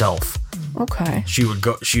isolating herself. Okay. She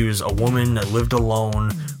was a woman that lived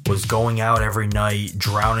alone, was going out every night,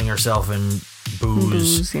 drowning herself in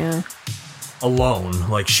booze. Yeah.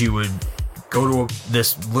 Alone. She would go to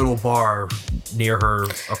this little bar near her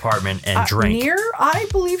apartment and drink. I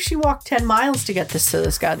believe she walked 10 miles to get to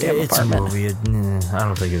this goddamn apartment. It's a movie. I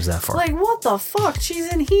don't think it was that far. What the fuck?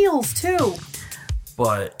 She's in heels, too.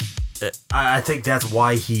 But I think that's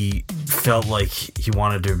why he felt like he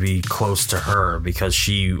wanted to be close to her, because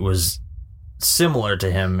she was similar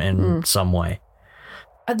to him in some way.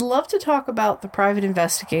 I'd love to talk about the private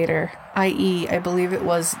investigator, i.e., I believe it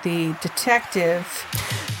was the detective.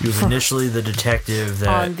 He was initially the detective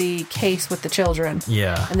on the case with the children.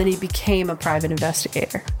 Yeah. And then he became a private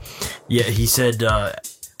investigator. Yeah, he said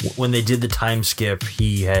when they did the time skip,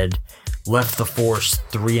 he had left the force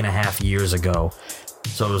 3.5 years ago.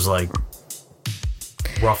 So it was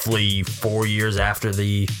roughly 4 years after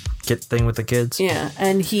the thing with the kids. Yeah,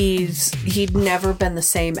 and he'd never been the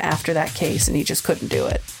same after that case, and he just couldn't do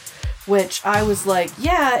it. Which I was like,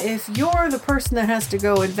 yeah, if you're the person that has to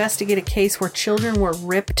go investigate a case where children were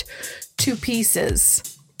ripped to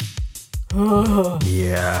pieces.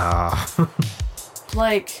 Yeah.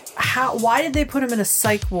 Why did they put him in a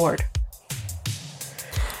psych ward?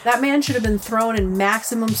 That man should have been thrown in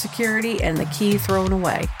maximum security and the key thrown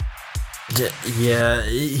away. Yeah,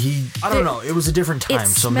 I don't know. It was a different time,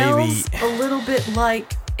 so maybe... It smells a little bit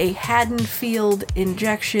like a Haddonfield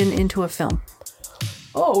injection into a film.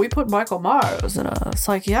 Oh, we put Michael Myers in a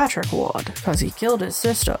psychiatric ward because he killed his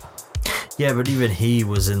sister. Yeah, but even he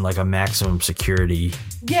was in a maximum security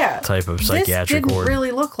type of psychiatric ward. This didn't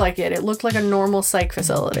really look like it. It looked like a normal psych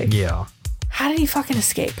facility. Yeah. How did he fucking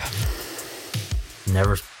escape?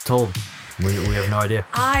 Never told. We have no idea.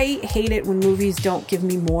 I hate it when movies don't give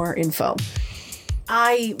me more info.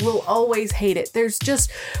 I will always hate it. There's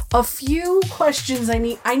just a few questions I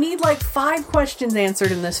need. I need 5 questions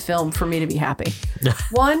answered in this film for me to be happy.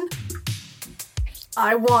 One,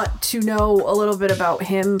 I want to know a little bit about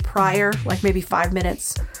him prior, maybe 5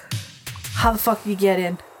 minutes. How the fuck did he get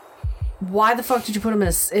in? Why the fuck did you put him in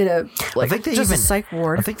a a psych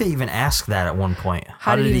ward? I think they even asked that at one point.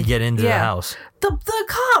 How did he get into the house?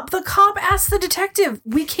 The cop asked the detective.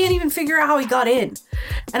 We can't even figure out how he got in.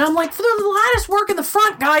 And I'm like, for the lattice work in the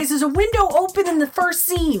front, guys, there's a window open in the first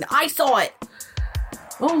scene. I saw it.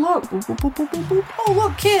 Oh, look. Boop, boop, boop, boop, boop, boop. Oh,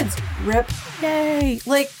 look, kids. Rip. Yay.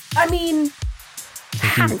 I mean...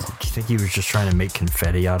 Do you think he was just trying to make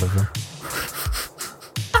confetti out of her?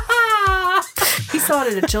 He saw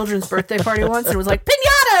it at a children's birthday party once and was like,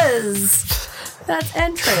 piñatas! That's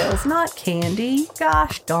entrails, not candy.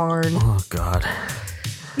 Gosh darn. Oh, God.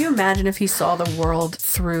 Can you imagine if he saw the world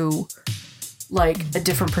through, a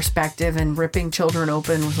different perspective and ripping children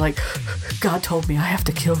open was like, God told me I have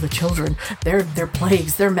to kill the children. They're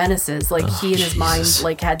plagues. They're menaces. He in his mind,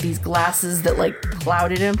 had these glasses that,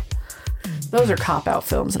 clouded him. Those are cop-out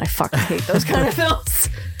films, and I fucking hate those kind of films.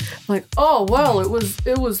 Oh, well, it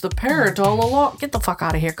was the parent all along. Get the fuck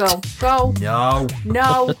out of here. Go. No.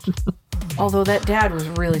 Although that dad was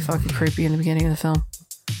really fucking creepy in the beginning of the film.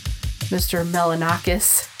 Mr.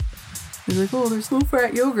 Melanakis. He's like, oh, there's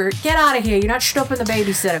low-fat yogurt. Get out of here. You're not stopping the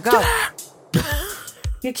babysitter. Go.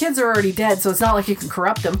 Your kids are already dead, so it's not like you can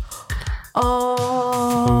corrupt them. Oh.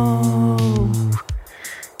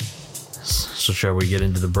 So So shall we get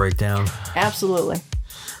into the breakdown? Absolutely.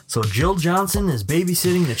 So Jill Johnson is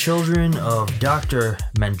babysitting the children of Dr.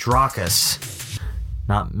 Mandrakis.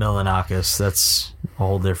 Not Milanakis. That's a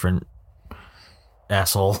whole different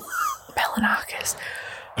asshole. Milanakis.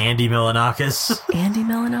 Andy Milanakis. Andy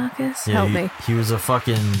Milanakis? Yeah, Help me. He was a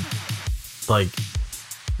fucking, like,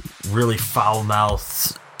 really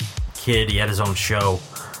foul-mouthed kid. He had his own show.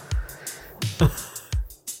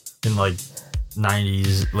 In, like,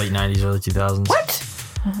 90s, late 90s, early 2000s. What?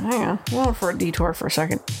 Hang on. I'm going for a detour for a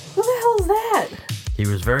second. Who the hell is that? He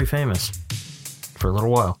was very famous for a little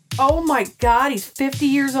while. Oh my god, he's 50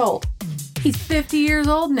 years old. He's 50 years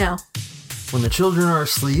old now. When the children are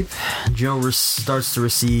asleep, Jill starts to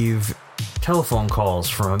receive telephone calls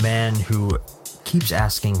from a man who keeps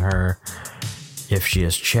asking her if she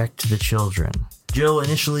has checked the children. Jill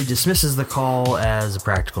initially dismisses the call as a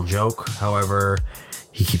practical joke. However,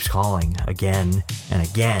 he keeps calling again and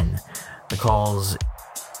again. The calls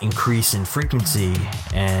increase in frequency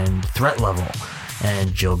and threat level,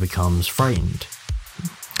 and Jill becomes frightened.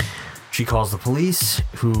 She calls the police,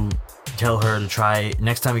 who tell her to try,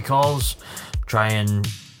 next time he calls, try and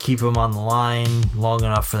keep him on the line long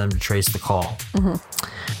enough for them to trace the call. Mm-hmm.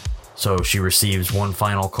 So she receives one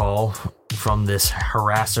final call from this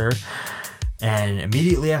harasser, and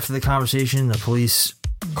immediately after the conversation, the police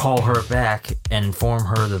call her back and inform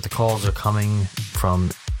her that the calls are coming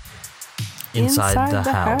from inside the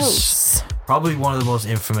house. Probably one of the most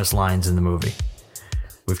infamous lines in the movie.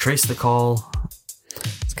 We've traced the call.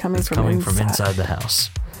 It's coming from inside the house.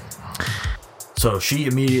 So she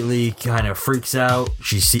immediately kind of freaks out.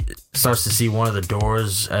 She starts to see one of the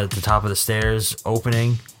doors at the top of the stairs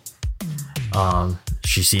opening.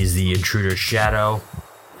 She sees the intruder's shadow.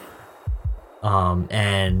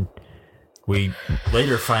 And we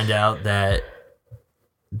later find out that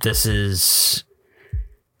his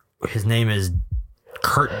name is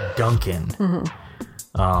Kurt Duncan.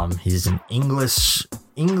 Mm-hmm. He's an English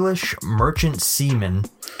merchant seaman.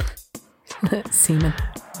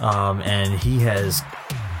 And he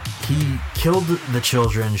killed the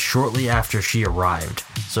children shortly after she arrived.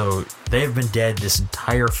 So they have been dead this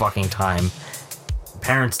entire fucking time.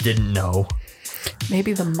 Parents didn't know.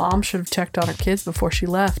 Maybe the mom should have checked on her kids before she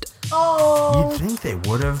left. Oh! You'd think they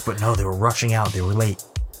would have, but no, they were rushing out. They were late.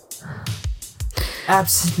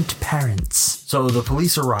 Absent parents. So the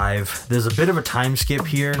police arrive. There's a bit of a time skip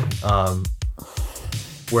here,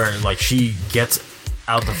 where like she gets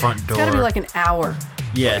out the front door. It's gotta be like an hour.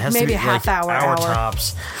 Yeah, it has maybe to be a half like hour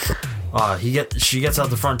tops. She gets out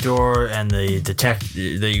the front door, and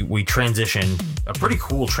we transition. A pretty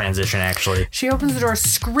cool transition, actually. She opens the door,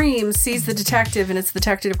 screams, sees the detective, and it's the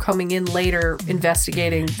detective coming in later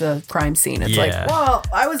investigating the crime scene. It's like, whoa!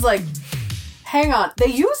 I was like, hang on. They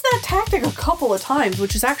used that tactic a couple of times,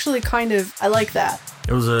 which is actually kind of, I like that.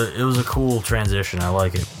 It was a cool transition. I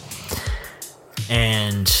like it.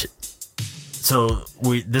 And so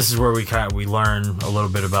this is where we learn a little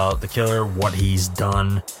bit about the killer, what he's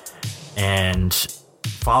done, and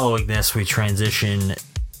following this, we transition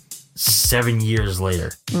 7 years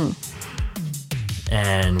later.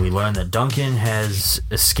 And we learn that Duncan has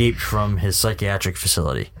escaped from his psychiatric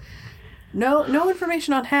facility. No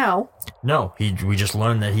information on how. No, we just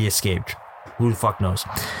learned that he escaped. Who the fuck knows?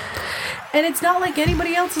 And it's not like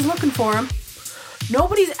anybody else is looking for him.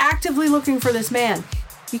 Nobody's actively looking for this man.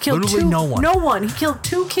 He killed literally no one. No one. He killed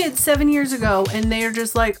 2 kids 7 years ago, and they're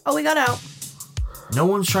just like, oh, we got out. No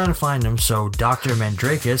one's trying to find him, so Dr.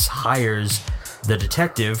 Mandrakis hires the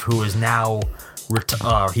detective, who is now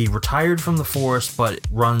he retired from the force, but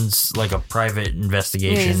runs like a private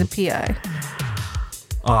investigation. Yeah, he's a PI.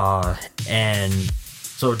 And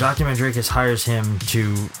so Dr. Mandrakis hires him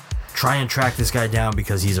to try and track this guy down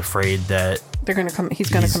because he's afraid that he's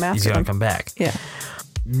gonna come back. Yeah.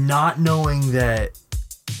 Not knowing that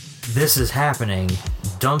this is happening,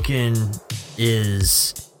 Duncan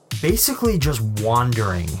is basically just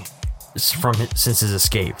wandering since his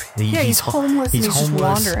escape. He's homeless. He's just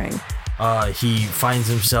wandering. He finds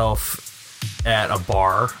himself at a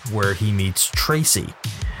bar where he meets Tracy.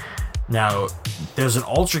 Now, there's an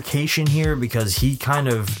altercation here because he kind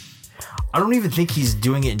of, I don't even think he's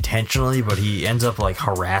doing it intentionally, but he ends up like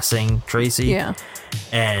harassing Tracy. Yeah.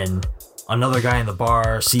 And another guy in the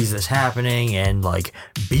bar sees this happening and like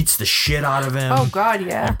beats the shit out of him. Oh god,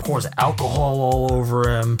 yeah. And pours alcohol all over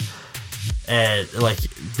him. And like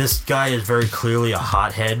this guy is very clearly a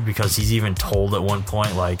hothead because he's even told at one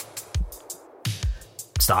point like,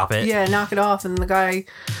 stop it. Yeah, knock it off. And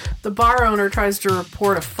the bar owner tries to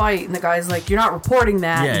report a fight, and the guy's like, you're not reporting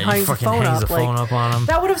that. Yeah, and hangs he fucking hangs the phone up on him.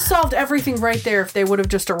 That would have solved everything right there if they would have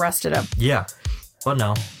just arrested him. Yeah, but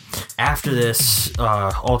no. After this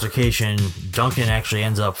altercation, Duncan actually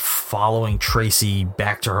ends up following Tracy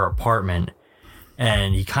back to her apartment,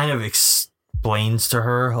 and he kind of explains to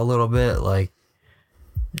her a little bit, like,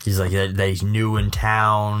 he's like that he's new in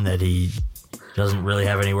town, that he doesn't really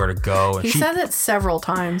have anywhere to go. And he says it several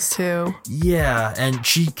times, too. Yeah, and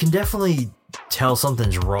she can definitely tell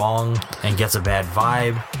something's wrong and gets a bad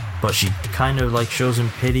vibe, but she kind of, like, shows him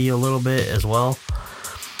pity a little bit as well.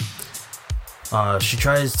 She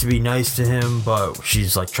tries to be nice to him, but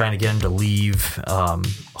she's like trying to get him to leave,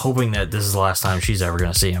 hoping that this is the last time she's ever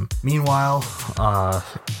going to see him. Meanwhile,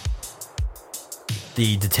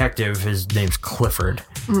 the detective, his name's Clifford.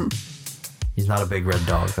 He's not a big red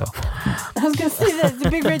dog, though. I was going to say that, it's a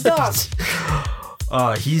big red dog.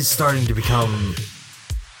 He's starting to become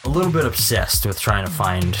a little bit obsessed with trying to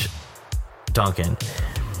find Duncan.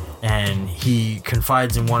 And he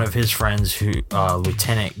confides in one of his friends, who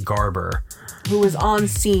Lieutenant Garber, who was on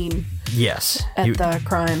scene. Yes, at the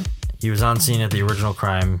crime. He was on scene at the original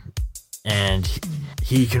crime, and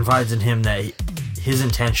he confides in him that his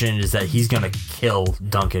intention is that he's going to kill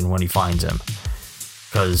Duncan when he finds him,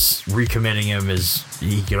 because recommitting him is,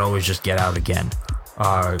 he could always just get out again.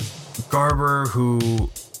 Garber,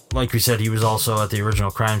 who, like we said, he was also at the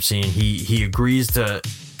original crime scene, he agrees to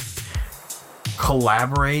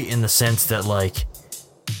collaborate in the sense that, like,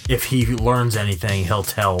 if he learns anything, he'll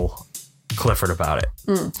tell Clifford about it.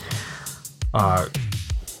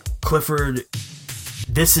 Clifford,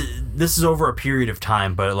 this is over a period of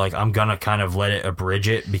time, but, like, I'm gonna kind of let it abridge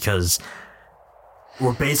it, because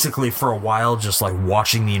we're basically for a while just, like,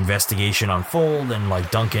 watching the investigation unfold and, like,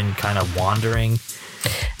 Duncan kind of wandering.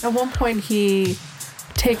 At one point he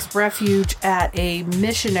takes refuge at a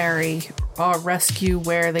missionary rescue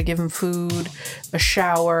where they give him food, a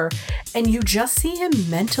shower, and you just see him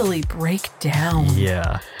mentally break down.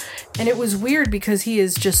 Yeah. And it was weird because he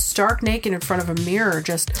is just stark naked in front of a mirror,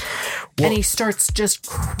 and he starts just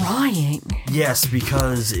crying. Yes,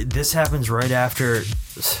 because this happens right after.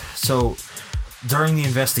 So during the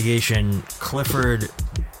investigation, Clifford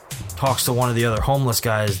talks to one of the other homeless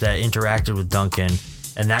guys that interacted with Duncan,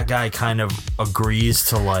 and that guy kind of agrees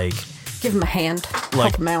to, like, give him a hand,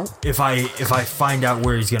 like, help him out. If I find out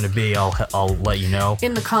where he's going to be, I'll let you know.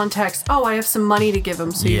 In the context, I have some money to give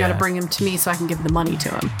him, so you got to bring him to me so I can give the money to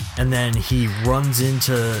him. And then he runs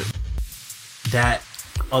into that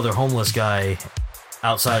other homeless guy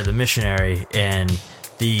outside of the missionary, and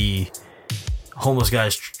the homeless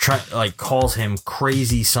guy's calls him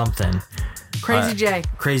Crazy something. Crazy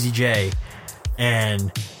J.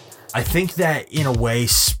 And I think that, in a way,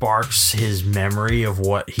 sparks his memory of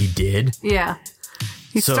what he did. Yeah.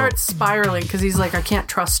 He starts spiraling because he's like, I can't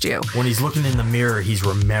trust you. When he's looking in the mirror, he's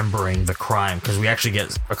remembering the crime, because we actually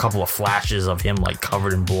get a couple of flashes of him, like,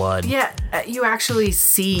 covered in blood. Yeah, you actually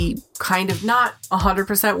see kind of, not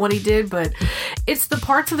 100% what he did, but it's the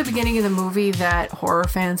parts of the beginning of the movie that horror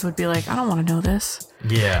fans would be like, I don't want to know this.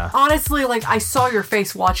 Yeah. Honestly, like, I saw your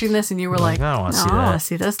face watching this and you were like, I don't want to see that. I don't want to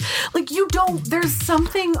see this. Like, you don't, there's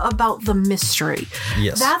something about the mystery.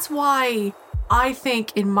 Yes. That's why I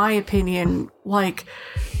think, in my opinion, like,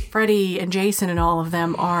 Freddy and Jason and all of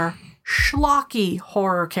them are schlocky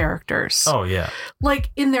horror characters. Oh, yeah. Like,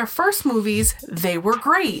 in their first movies, they were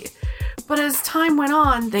great. But as time went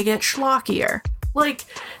on, they get schlockier. Like,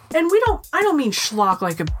 and I don't mean schlock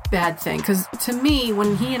like a bad thing, because to me,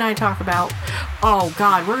 when he and I talk about, oh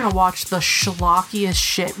God, we're going to watch the schlockiest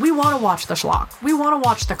shit, we want to watch the schlock. We want to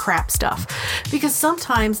watch the crap stuff, because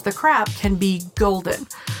sometimes the crap can be golden.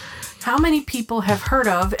 How many people have heard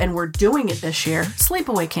of, and we're doing it this year,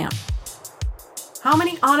 Sleepaway Camp? How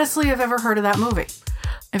many honestly have ever heard of that movie?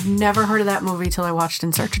 I've never heard of that movie till I watched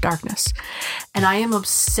In Search of Darkness. And I am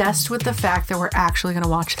obsessed with the fact that we're actually going to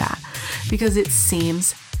watch that, because it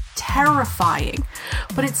seems terrifying.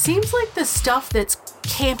 But it seems like the stuff that's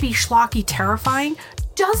campy, schlocky, terrifying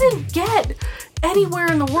doesn't get anywhere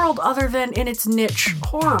in the world other than in its niche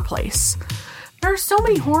horror place. There are so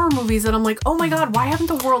many horror movies that I'm like, oh my God, why haven't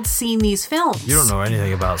the world seen these films? You don't know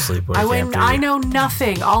anything about Sleepaway Camp, do you? I know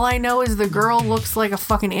nothing. All I know is the girl looks like a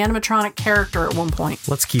fucking animatronic character at one point.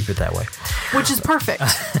 Let's keep it that way. Which is perfect.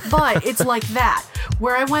 But it's like that,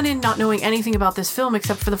 where I went in not knowing anything about this film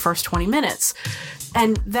except for the first 20 minutes.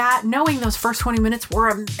 And that, knowing those first 20 minutes were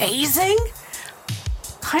amazing,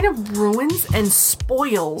 kind of ruins and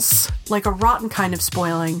spoils, like a rotten kind of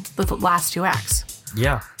spoiling, the last two acts.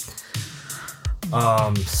 Yeah.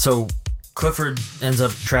 So Clifford ends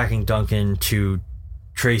up tracking Duncan to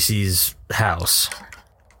Tracy's house.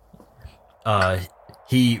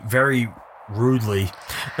 He very rudely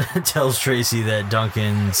tells Tracy that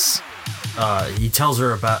Duncan's, he tells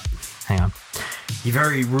her about he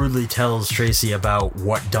very rudely tells Tracy about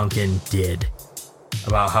what Duncan did.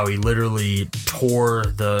 About how he literally tore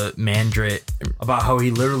the Mandrakis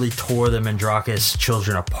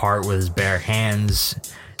children apart with his bare hands.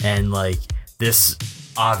 And, like, this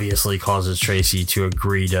obviously causes Tracy to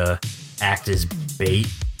agree to act as bait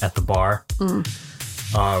at the bar.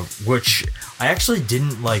 Which I actually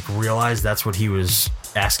didn't, like, realize that's what he was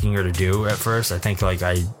asking her to do at first. I think, like,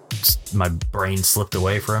 my brain slipped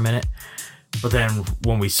away for a minute. But then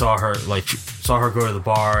when we saw her go to the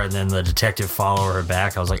bar and then the detective follow her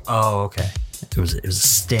back, I was like, oh, okay. It was a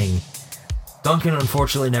sting. Duncan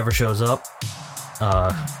unfortunately never shows up.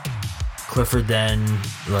 Clifford then,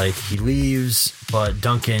 like, he leaves, but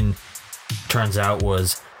Duncan, turns out,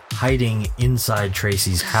 was hiding inside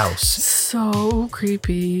Tracy's house. So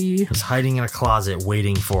creepy. He was hiding in a closet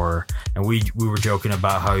waiting for her. And we were joking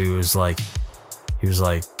about how he was like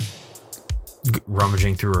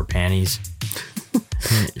rummaging through her panties.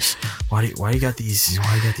 Why you got these?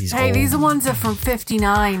 Hey, old... these are ones that are from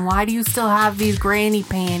 '59. Why do you still have these granny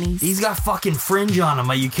panties? These got fucking fringe on them.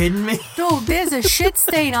 Are you kidding me? Dude, there's a shit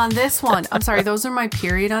stain on this one. I'm sorry, those are my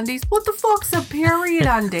period undies. What the fuck's a period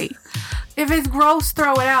undie? If it's gross,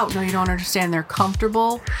 throw it out. No, you don't understand. They're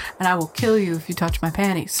comfortable, and I will kill you if you touch my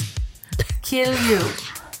panties. Kill you.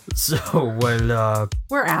 So when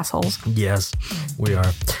we're assholes. Yes, we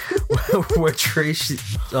are.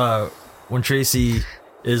 When Tracy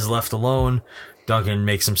is left alone, Duncan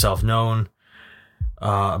makes himself known,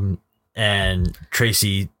 and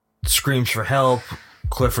Tracy screams for help.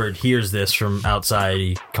 Clifford hears this from outside.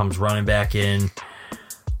 He comes running back in.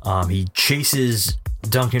 He chases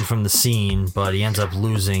Duncan from the scene, but he ends up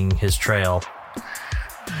losing his trail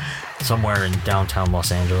somewhere in downtown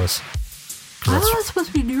Los Angeles. I thought it was supposed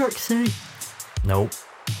to be New York City. Nope.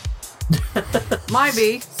 Might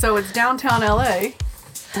be. So it's downtown LA,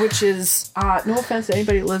 which is, no offense to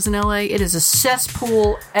anybody that lives in LA, it is a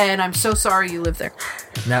cesspool, and I'm so sorry you live there.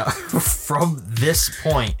 Now, from this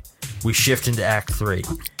point, we shift into Act 3.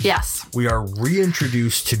 Yes. We are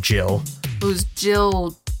reintroduced to Jill. Who's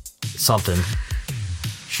Jill? Something.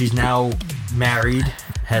 She's now married,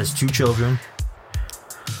 has 2 children.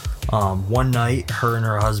 One night, her and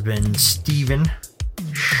her husband, Steven.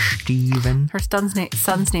 Her son's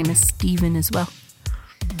name is Steven as well.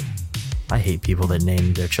 I hate people that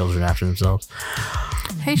name their children after themselves.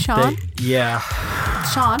 Hey, Sean. Yeah.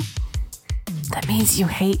 Sean, that means you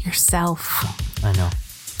hate yourself. I know.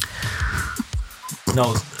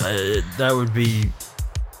 No, that would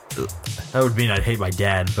mean I'd hate my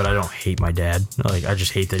dad, but I don't hate my dad. Like, I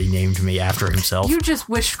just hate that he named me after himself. You just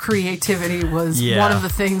wish creativity was one of the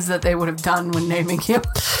things that they would have done when naming you.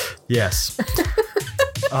 Yes.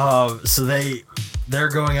 So they're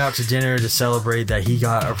going out to dinner to celebrate that he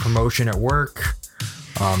got a promotion at work.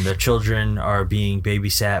 Their children are being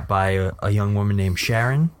babysat by a young woman named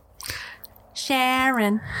Sharon.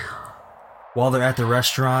 While they're at the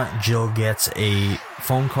restaurant, Jill gets a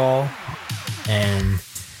phone call, and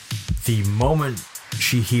the moment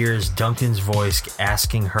she hears Duncan's voice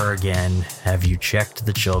asking her again, "Have you checked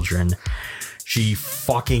the children?" she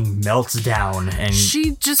fucking melts down, and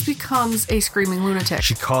she just becomes a screaming lunatic.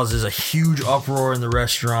 She causes a huge uproar in the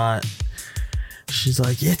restaurant. She's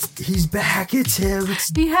like, he's back, it's him.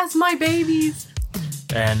 He has my babies.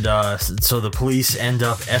 And so the police end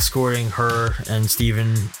up escorting her and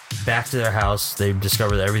Steven back to their house. They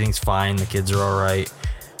discover that everything's fine, the kids are all right.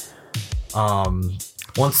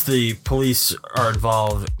 Once the police are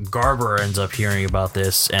involved, Garber ends up hearing about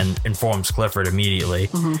this and informs Clifford immediately.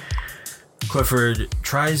 Mm-hmm. Clifford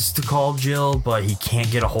tries to call Jill, but he can't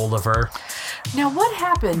get a hold of her. Now, what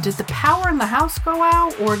happened? Did the power in the house go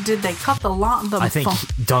out, or did they cut the line? I think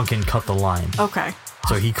Duncan cut the line. Okay.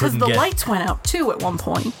 So he couldn't get... Because the lights went out, too, at one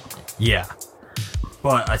point. Yeah.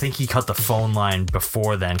 But I think he cut the phone line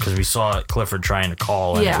before then, because we saw Clifford trying to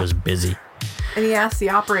call, and it was busy. And he asked the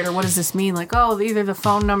operator, what does this mean? Like, oh, either the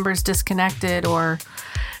phone number's disconnected, or,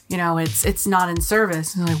 you know, it's not in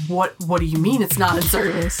service. And like, what do you mean it's not in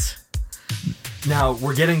service? Now,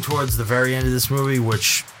 we're getting towards the very end of this movie,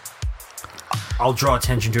 which I'll draw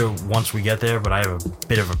attention to once we get there, but I have a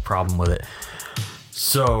bit of a problem with it.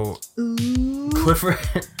 So,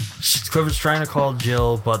 Clifford's trying to call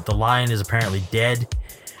Jill, but the line is apparently dead,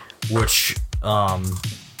 which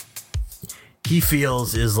he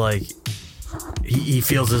feels is like, he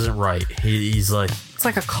feels isn't right. He's like... It's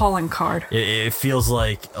like a calling card. It feels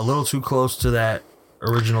like a little too close to that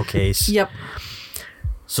original case. Yep.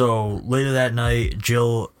 So later that night,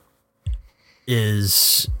 Jill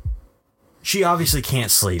she obviously can't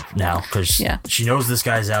sleep now because she knows this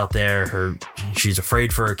guy's out there. She's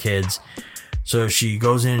afraid for her kids. So she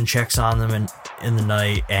goes in and checks on them in the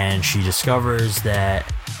night, and she discovers that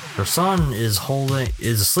her son is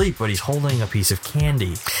asleep, but he's holding a piece of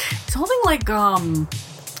candy. He's holding like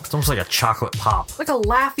it's almost like a chocolate pop, like a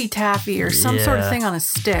Laffy Taffy or some sort of thing on a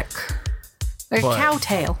stick, like a cow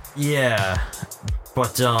tail. Yeah,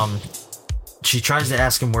 but she tries to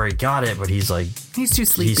ask him where he got it, but he's too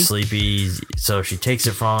sleepy. He's sleepy, so she takes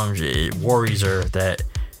it from him. It worries her that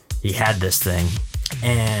he had this thing,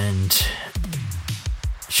 and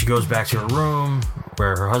she goes back to her room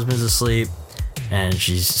where her husband's asleep, and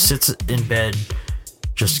she sits in bed,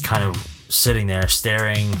 just kind of sitting there,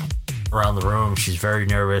 staring around the room. She's very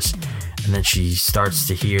nervous, and then she starts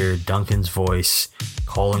to hear Duncan's voice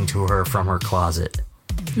calling to her from her closet.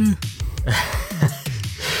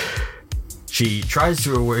 She tries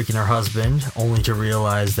to awaken her husband, only to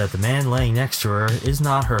realize that the man laying next to her is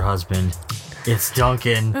not her husband. It's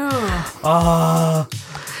Duncan.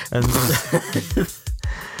 And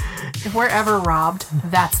if we're ever robbed,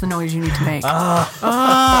 that's the noise you need to make.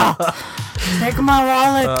 Take my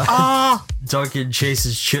wallet. Duncan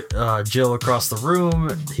chases Jill across the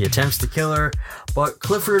room. He attempts to kill her, but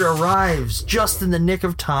Clifford arrives just in the nick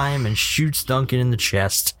of time and shoots Duncan in the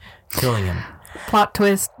chest, killing him. Plot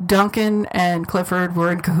twist, Duncan and Clifford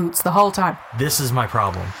were in cahoots the whole time. This is my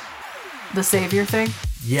problem. The savior thing?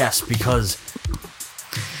 Yes, because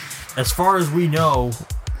as far as we know,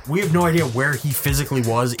 we have no idea where he physically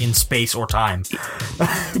was in space or time.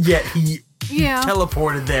 Yet he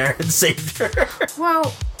teleported there and saved her.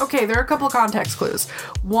 Well, okay, there are a couple of context clues.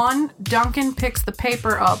 One, Duncan picks the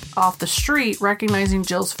paper up off the street, recognizing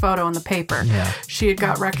Jill's photo in the paper. Yeah. She had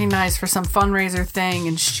got recognized for some fundraiser thing,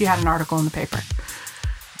 and she had an article in the paper.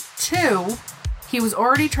 Two, he was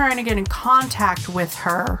already trying to get in contact with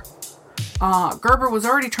her. Gerber was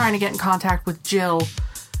already trying to get in contact with Jill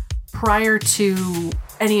prior to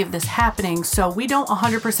any of this happening, so we don't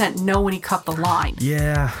 100% know when he cut the line.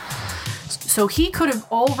 Yeah. So he could have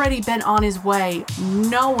already been on his way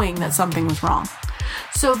knowing that something was wrong.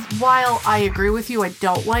 So while I agree with you, I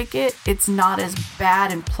don't like it, it's not as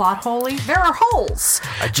bad and plot holy. There are holes.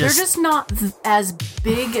 They're just not as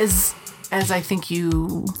big as I think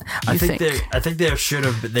you think. I think they should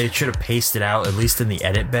have paced it out, at least in the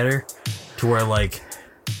edit, better, to where like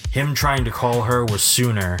him trying to call her was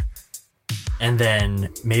sooner, and then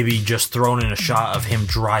maybe just thrown in a shot of him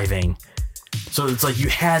driving. So it's like you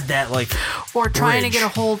had that like or trying bridge. to get a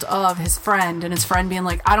hold of his friend, and his friend being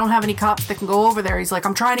like, I don't have any cops that can go over there. He's like,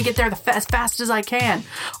 I'm trying to get there as fast as I can.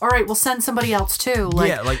 All right, we'll send somebody else too. Like,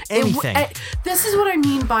 yeah, like anything. This is what I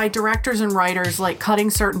mean by directors and writers like cutting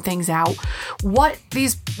certain things out. What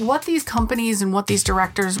these companies and what these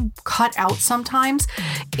directors cut out sometimes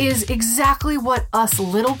is exactly what us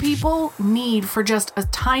little people need for just a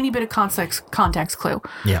tiny bit of context clue.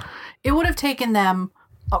 Yeah. It would have taken them.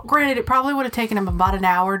 Granted, it probably would have taken him about an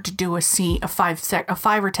hour to do a scene, a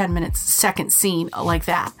 5 or 10 minutes second scene like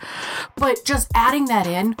that. But just adding that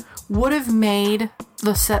in would have made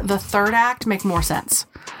the third act make more sense.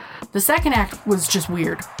 The second act was just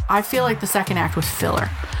weird. I feel like the second act was filler.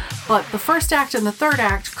 But the first act and the third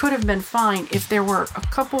act could have been fine if there were a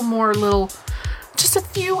couple more just a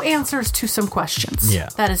few answers to some questions. Yeah.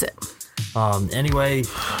 That is it. Anyway,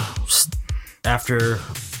 after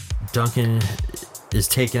Duncan is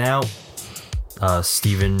taken out,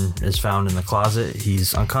 Stephen is found in the closet.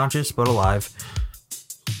 He's unconscious but alive.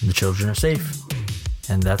 The children are safe,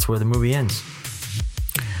 and that's where the movie ends.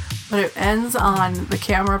 But it ends on the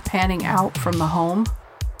camera panning out from the home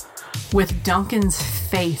with Duncan's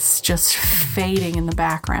face just fading in the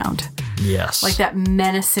background. Yes. Like that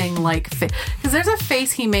menacing, because there's a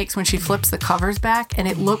face he makes when she flips the covers back, and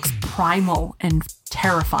it looks primal and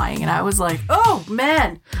terrifying. And I was like, oh,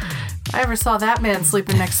 man. If I ever saw that man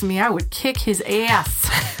sleeping next to me, I would kick his ass.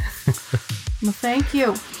 Well, thank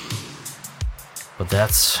you. But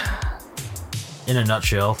that's, in a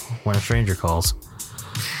nutshell, When a Stranger Calls.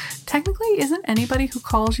 Technically, isn't anybody who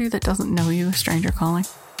calls you that doesn't know you a stranger calling?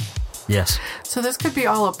 Yes. So this could be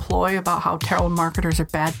all a ploy about how telemarketers are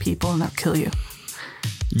bad people and they'll kill you.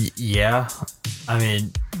 Yeah. I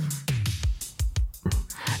mean,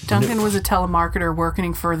 Duncan was a telemarketer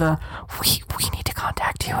working for we need to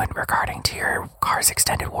contact you in regarding to your car's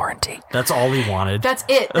extended warranty. That's all he wanted. That's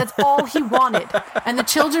it. That's all he wanted. And the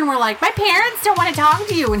children were like, my parents don't want to talk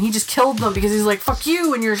to you. And he just killed them because he's like, fuck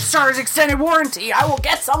you and your car's extended warranty. I will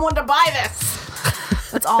get someone to buy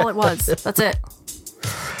this. That's all it was. That's it.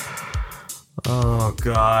 Oh,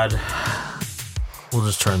 God. We'll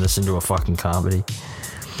just turn this into a fucking comedy.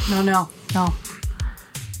 No.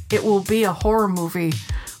 It will be a horror movie.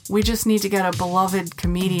 We just need to get a beloved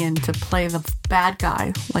comedian to play the bad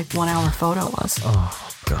guy like 1 Hour Photo was.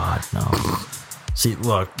 Oh, God, no. See,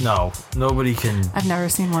 look, no. Nobody can... I've never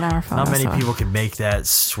seen 1 Hour Photo. Not many people can make that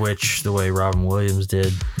switch the way Robin Williams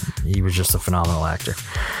did. He was just a phenomenal actor.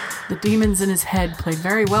 The demons in his head played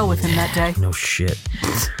very well with him that day. No shit.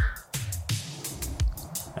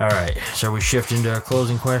 All right, so we shift into our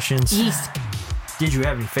closing questions. Yes. Did you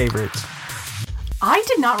have any favorites? I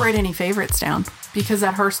did not write any favorites down because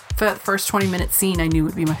that first 20-minute scene I knew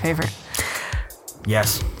would be my favorite.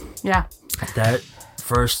 Yes. Yeah. That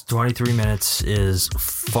first 23 minutes is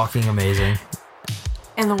fucking amazing.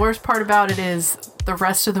 And the worst part about it is the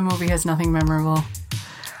rest of the movie has nothing memorable.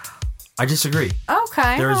 I disagree.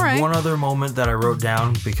 Okay, There's all right. one other moment that I wrote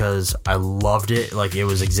down because I loved it. Like, it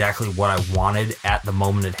was exactly what I wanted at the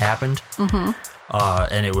moment it happened. Mm-hmm.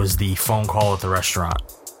 And it was the phone call at the restaurant.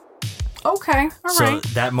 Okay, all right. So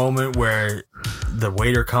that moment where the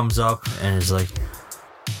waiter comes up and is like,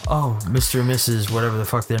 oh, Mr. and Mrs., whatever the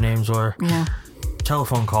fuck their names were. Yeah.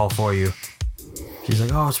 Telephone call for you. She's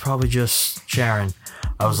like, oh, it's probably just Sharon.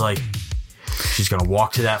 I was like, she's going to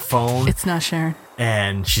walk to that phone. It's not Sharon.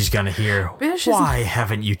 And she's going to hear, why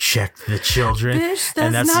haven't you checked the children? Bitch,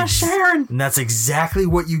 that's not Sharon. And that's exactly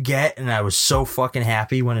what you get. And I was so fucking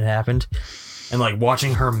happy when it happened. And like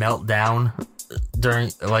watching her melt down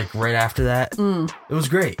during, like right after that, it was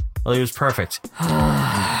great. Like, it was perfect.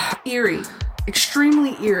 Eerie.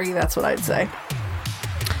 Extremely eerie, that's what I'd say.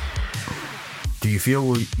 Do you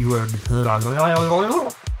feel you would,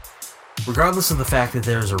 regardless of the fact that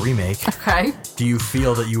there's a remake, okay, do you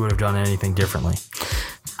feel that you would have done anything differently?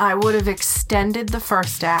 I would have extended the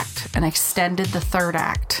first act and extended the third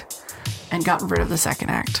act and gotten rid of the second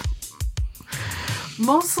act.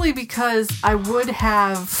 Mostly because I would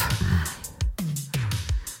have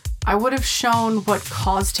shown what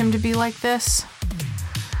caused him to be like this.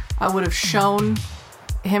 I would have shown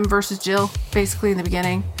him versus Jill, basically, in the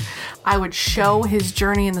beginning. I would show his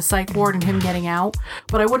journey in the psych ward and him getting out,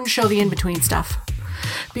 but I wouldn't show the in-between stuff.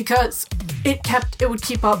 Because it would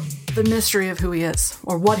keep up the mystery of who he is,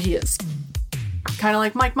 or what he is. Kind of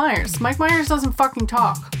like Mike Myers. Mike Myers doesn't fucking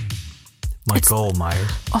talk. Michael Myers.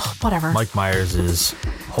 Oh, whatever. Mike Myers is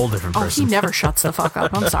a whole different person. Oh, he never shuts the fuck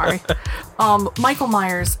up. I'm sorry. Michael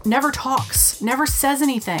Myers never talks, never says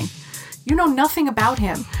anything. You know nothing about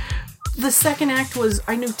him. The second act was,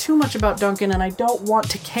 I knew too much about Duncan and I don't want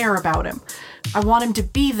to care about him. I want him to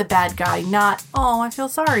be the bad guy, not, oh, I feel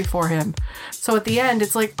sorry for him. So at the end,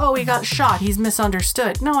 it's like, oh, he got shot. He's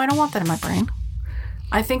misunderstood. No, I don't want that in my brain.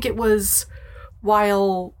 I think it was,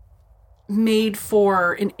 while made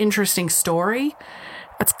for an interesting story,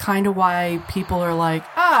 that's kind of why people are like,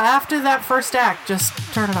 after that first act, just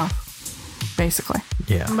turn it off. Basically.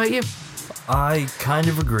 Yeah. What about you? I kind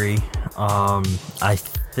of agree. I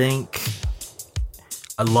think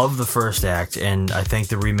I love the first act, and I think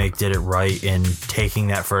the remake did it right in taking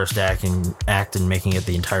that first act and making it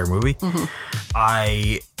the entire movie. Mm-hmm.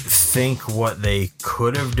 I think what they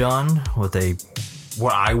could have done, what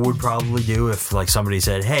I would probably do if like somebody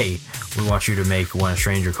said, hey, we want you to make When a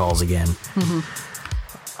Stranger Calls again,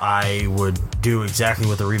 I would do exactly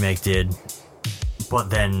what the remake did, but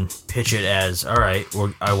then pitch it as, all right,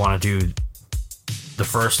 I want to do the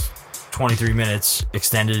first 23 minutes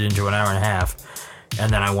extended into an hour and a half,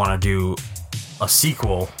 and then I want to do a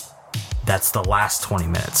sequel that's the last 20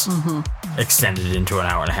 minutes extended into an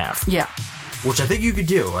hour and a half. Yeah. Which I think you could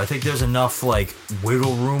do. I think there's enough like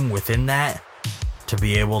wiggle room within that to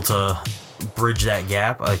be able to bridge that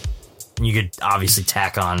gap. Like, you could obviously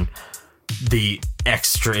tack on the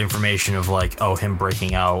extra information of like, oh, him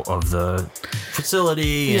breaking out of the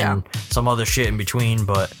facility and some other shit in between,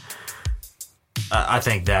 but I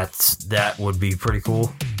think that would be pretty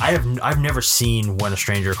cool. I've never seen When a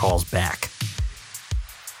Stranger Calls Back,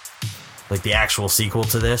 like the actual sequel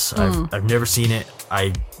to this. I've never seen it.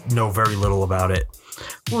 I know very little about it.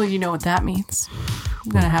 Well, you know what that means.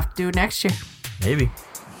 I'm gonna have to do it next year. Maybe.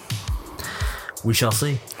 We shall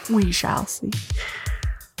see. We shall see.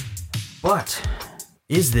 But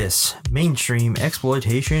is this mainstream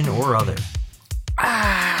exploitation or other?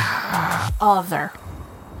 Other.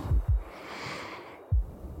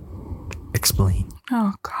 Explain.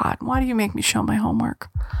 Oh, God. Why do you make me show my homework?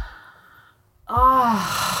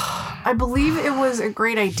 I believe it was a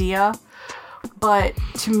great idea, but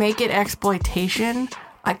to make it exploitation,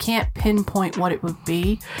 I can't pinpoint what it would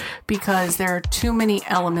be because there are too many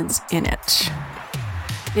elements in it.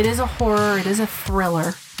 It is a horror. It is a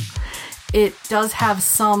thriller. It does have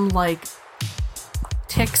some, like,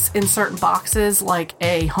 ticks in certain boxes, like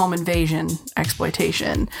a home invasion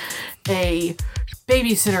exploitation, a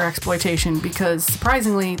babysitter exploitation, because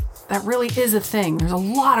surprisingly, That really is a thing. There's a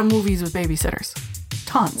lot of movies with babysitters.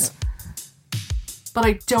 Tons. But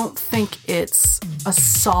I don't think it's a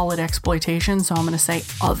solid exploitation, so I'm going to say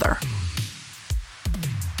other.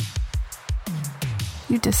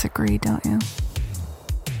 You disagree, don't you?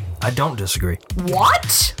 I don't disagree.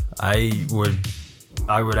 What? I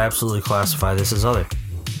would absolutely classify this as other.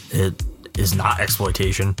 It is not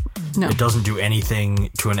exploitation. No. It doesn't do anything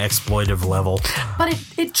to an exploitive level. But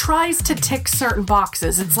it tries to tick certain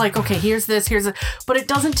boxes. It's like, okay, here's this, but it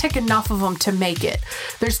doesn't tick enough of them to make it.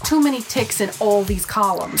 There's too many ticks in all these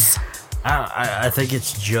columns. I think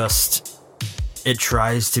it's just, it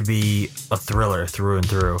tries to be a thriller through and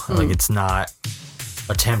through. Like, it's not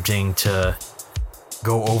attempting to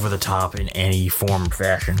go over the top in any form or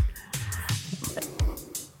fashion.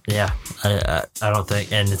 Yeah, I don't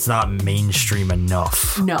think, and it's not mainstream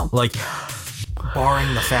enough. No. Like,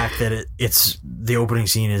 barring the fact that it's the opening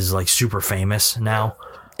scene is like super famous now.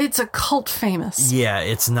 It's a cult famous. Yeah,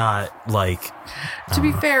 it's not like. To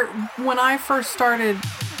be fair, when we first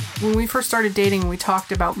started dating, we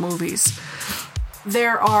talked about movies.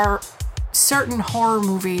 There are certain horror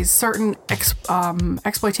movies, certain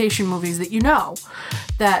exploitation movies that you know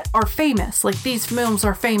that are famous. Like, these films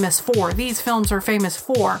are famous for. These films are famous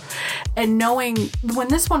for. And knowing when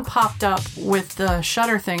this one popped up with the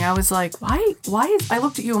Shudder thing, I was like, why is, I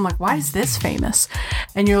looked at you, I'm like, why is this famous?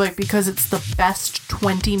 And you're like, because it's the best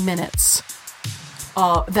 20 minutes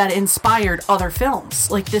that inspired other films.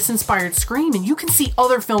 Like, this inspired Scream, and you can see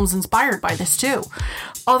other films inspired by this too.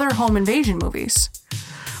 Other home invasion movies.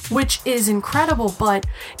 Which is incredible, but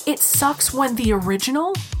it sucks when the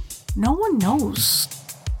original, nobody knows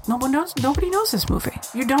this movie.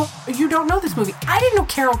 You don't know this movie. I didn't know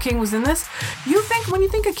Carole King was in this. When you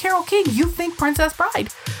think of Carole King, you think Princess Bride.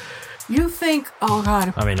 You think, oh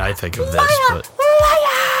God. I mean, I think of this, Leia, but.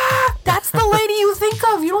 Leia! That's the lady you think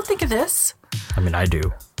of. You don't think of this. I mean, I do.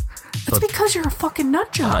 It's because you're a fucking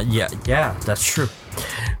nut job. Yeah, that's true.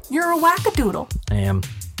 You're a wackadoodle. I am.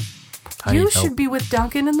 You should be with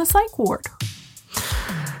Duncan in the psych ward.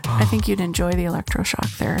 I think you'd enjoy the electroshock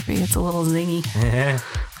therapy. It's a little zingy.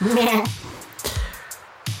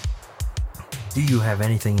 Do you have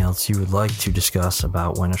anything else you would like to discuss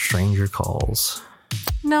about When a Stranger Calls?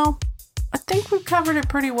 No. I think we've covered it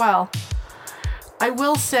pretty well. I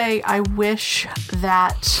will say I wish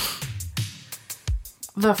that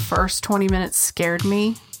the first 20 minutes scared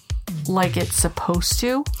me like it's supposed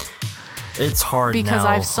to. It's hard because now.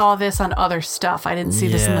 I saw this on other stuff. I didn't see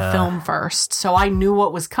this in the film first, so I knew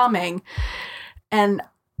what was coming. And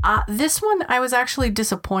this one, I was actually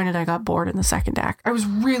disappointed I got bored in the second act. I was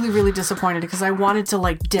really, really disappointed because I wanted to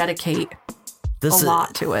like dedicate a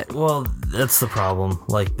lot to it. Well, that's the problem.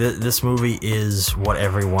 Like, this movie is what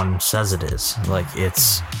everyone says it is. Like,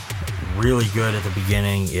 it's really good at the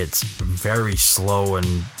beginning. It's very slow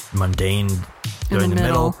and mundane during the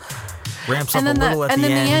middle. Ramps up a little at the end. And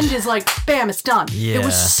then the end is like, bam, it's done. Yeah. It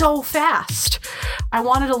was so fast. I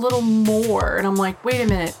wanted a little more. And I'm like, wait a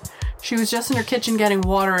minute. She was just in her kitchen getting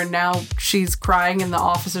water, and now she's crying in the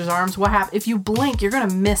officer's arms. What happened? If you blink, you're going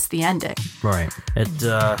to miss the ending. Right.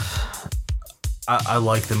 I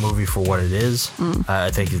like the movie for what it is.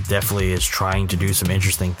 I think it definitely is trying to do some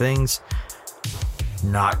interesting things.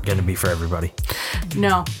 Not going to be for everybody.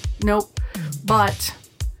 No. Nope. But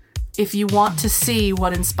if you want to see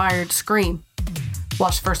what inspired Scream,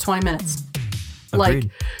 watch the first 20 minutes. Agreed.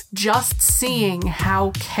 Like, just seeing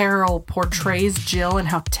how Carol portrays Jill and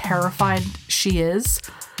how terrified she is,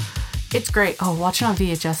 it's great. Oh, watch it on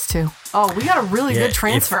VHS too. Oh, we got a really good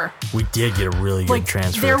transfer. We did get a really good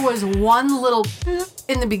transfer. There was one little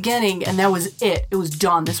in the beginning, and that was it. It was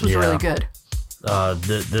done. This was really good.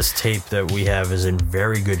 This tape that we have is in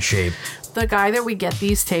very good shape. The guy that we get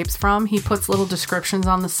these tapes from, he puts little descriptions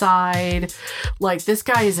on the side. Like, this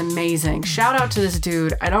guy is amazing. Shout out to this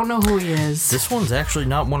dude. I don't know who he is. This one's actually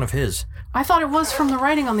not one of his. I thought it was from the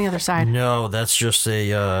writing on the other side. No, that's just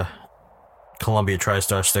a Columbia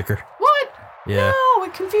TriStar sticker. What? Yeah. No,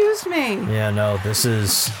 it confused me. Yeah, no, this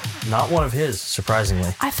is not one of his,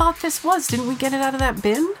 surprisingly. I thought this was. Didn't we get it out of that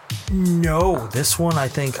bin? No, this one, I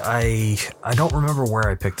think I don't remember where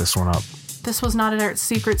I picked this one up. This was not at our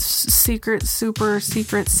super secret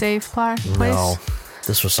safe place? No,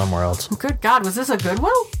 this was somewhere else. Good God, was this a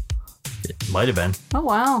Goodwill? It might have been. Oh,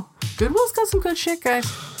 wow. Goodwill's got some good shit,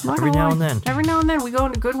 guys. Every now and then. Every now and then we go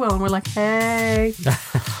into Goodwill and we're like, hey.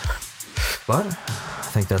 But I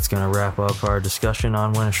think that's going to wrap up our discussion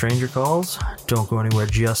on When a Stranger Calls. Don't go anywhere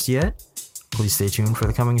just yet. Please stay tuned for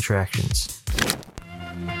the coming attractions.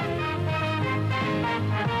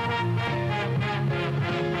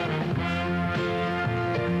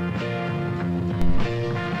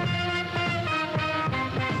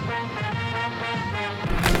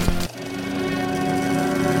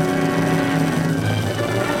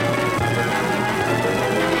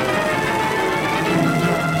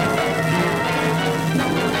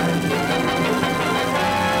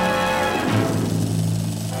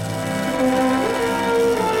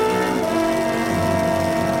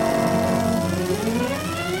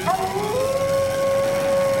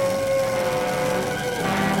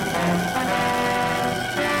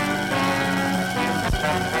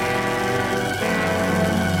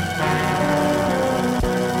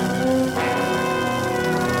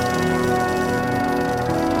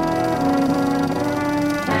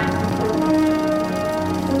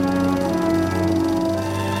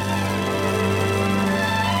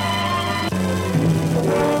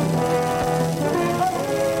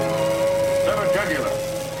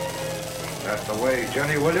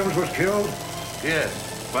 Williams was killed? Yes.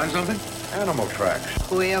 Find something? Animal tracks.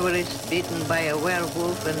 Whoever is bitten by a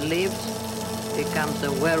werewolf and lives becomes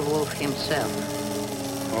a werewolf himself.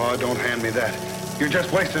 Oh, don't hand me that. You're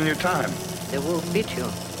just wasting your time. The wolf bit you,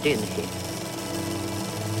 didn't he?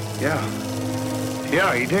 Yeah.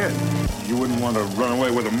 Yeah, he did. You wouldn't want to run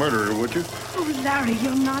away with a murderer, would you? Oh, Larry,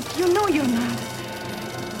 you're not. You know you're not.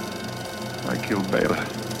 I killed Bela.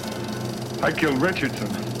 I killed Richardson.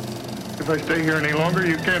 If I stay here any longer,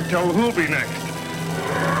 you can't tell who'll be next.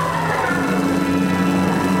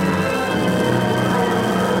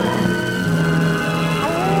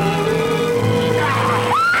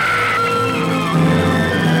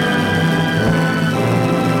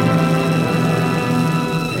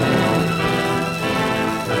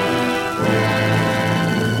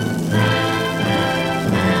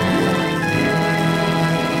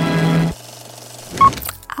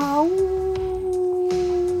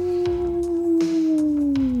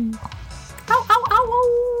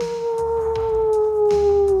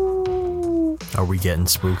 Are we getting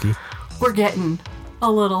spooky? We're getting a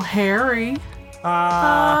little hairy.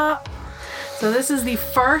 So this is the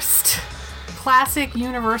first classic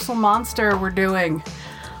Universal monster we're doing.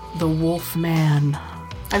 The Wolfman.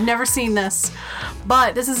 I've never seen this,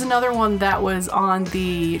 but this is another one that was on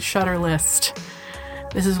the Shudder list.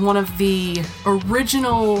 This is one of the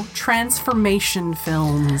original transformation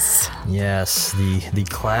films. Yes, the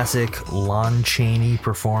classic Lon Chaney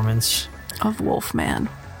performance of Wolfman.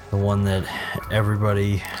 The one that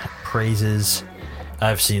everybody praises.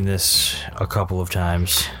 I've seen this a couple of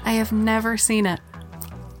times. I have never seen it.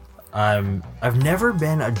 I've never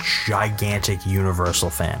been a gigantic Universal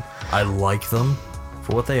fan. I like them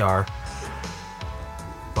for what they are,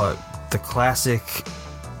 but the classic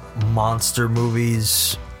monster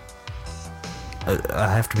movies, I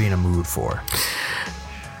have to be in a mood for.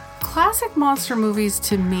 Classic monster movies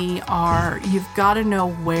to me are, you've got to know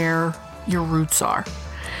where your roots are.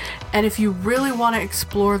 And if you really want to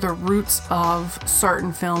explore the roots of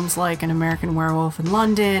certain films like An American Werewolf in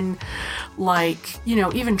London, like, you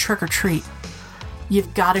know, even Trick or Treat,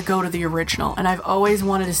 you've got to go to the original. And I've always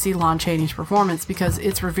wanted to see Lon Chaney's performance because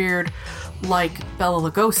it's revered, like Bela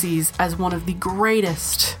Lugosi's, as one of the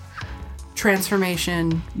greatest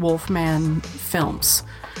transformation Wolfman films.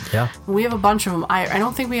 Yeah. We have a bunch of them. I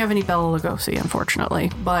don't think we have any Bela Lugosi,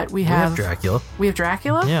 unfortunately, but we have Dracula. We have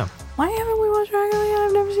Dracula? Yeah. Why haven't we watched Dracula yet?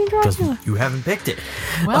 I've never seen Dracula. Because you haven't picked it.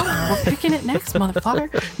 Well, we're picking it next,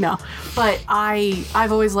 motherfucker. No, but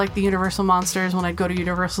I've always liked the Universal Monsters. When I'd go to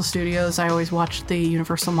Universal Studios, I always watched the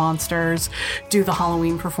Universal Monsters do the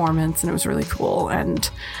Halloween performance, and it was really cool. And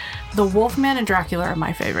the Wolfman and Dracula are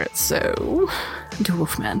my favorites, so do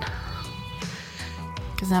Wolfman.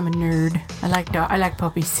 Because I'm a nerd. I like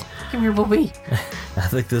puppies. Come here, puppy. I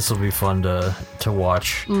think this will be fun to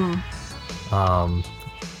watch.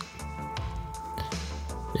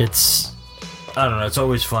 It's, I don't know, it's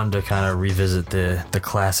always fun to kind of revisit the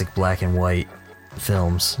classic black and white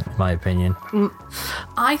films, in my opinion.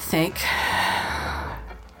 I think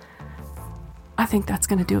that's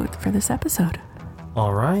going to do it for this episode.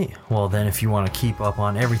 All right. Well, then, if you want to keep up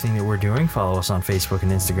on everything that we're doing, follow us on Facebook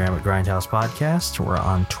and Instagram at Grindhouse Podcast. We're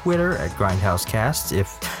on Twitter at GrindhouseCast,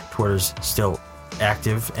 if Twitter's still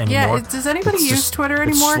active anymore. Yeah, does anybody use Twitter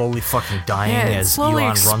anymore? It's slowly fucking dying as slowly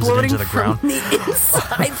Elon runs it into the ground. The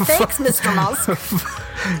inside. Thanks, Mr. Musk.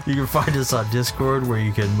 You can find us on Discord, where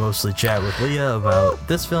you can mostly chat with Leah about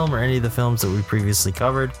this film or any of the films that we previously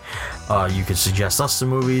covered. You can suggest us some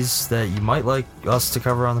movies that you might like us to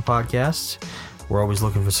cover on the podcast. We're always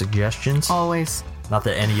looking for suggestions. Always. Not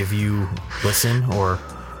that any of you listen or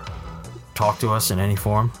talk to us in any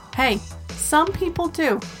form. Hey, some people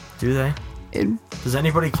do. Do they? Does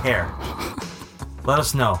anybody care? Let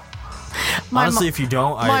us know. Honestly, if you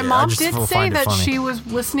don't, my mom did say find it that funny. she was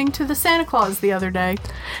listening to the Santa Claus the other day,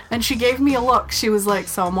 and she gave me a look. She was like,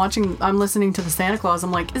 "So I'm listening to the Santa Claus."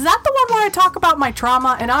 I'm like, "Is that the one where I talk about my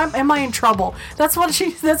trauma and am I in trouble?" That's what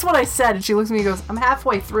I said. And she looks at me and goes, "I'm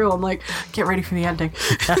halfway through." I'm like, "Get ready for the ending."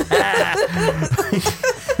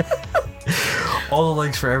 All the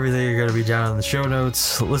links for everything are going to be down in the show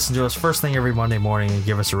notes. Listen to us first thing every Monday morning and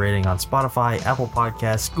give us a rating on Spotify, Apple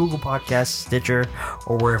Podcasts, Google Podcasts, Stitcher,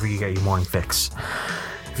 or wherever you get your morning fix.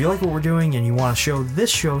 If you like what we're doing and you want to show this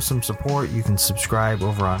show some support, you can subscribe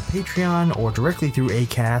over on Patreon or directly through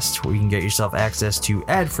Acast, where you can get yourself access to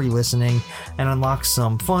ad-free listening and unlock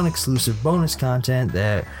some fun exclusive bonus content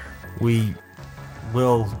that we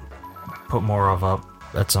will put more of up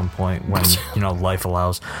at some point when, life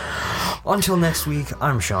allows. Until next week,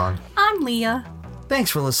 I'm Sean. I'm Leah.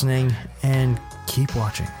 Thanks for listening, and keep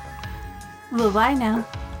watching. Bye-bye now.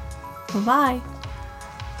 Bye-bye.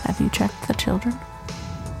 Have you checked the children?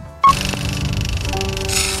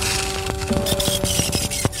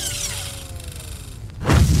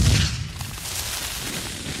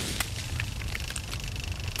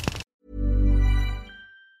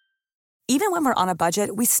 Even when we're on a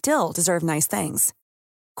budget, we still deserve nice things.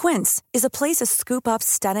 Quince is a place to scoop up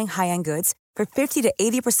stunning high-end goods for 50 to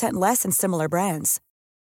 80% less than similar brands.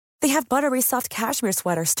 They have buttery soft cashmere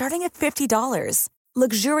sweaters starting at $50,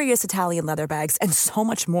 luxurious Italian leather bags, and so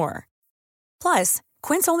much more. Plus,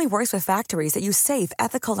 Quince only works with factories that use safe,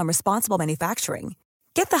 ethical, and responsible manufacturing.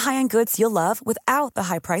 Get the high-end goods you'll love without the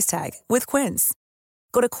high price tag with Quince.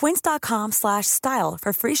 Go to quince.com/style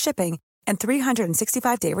for free shipping and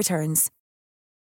 365-day returns.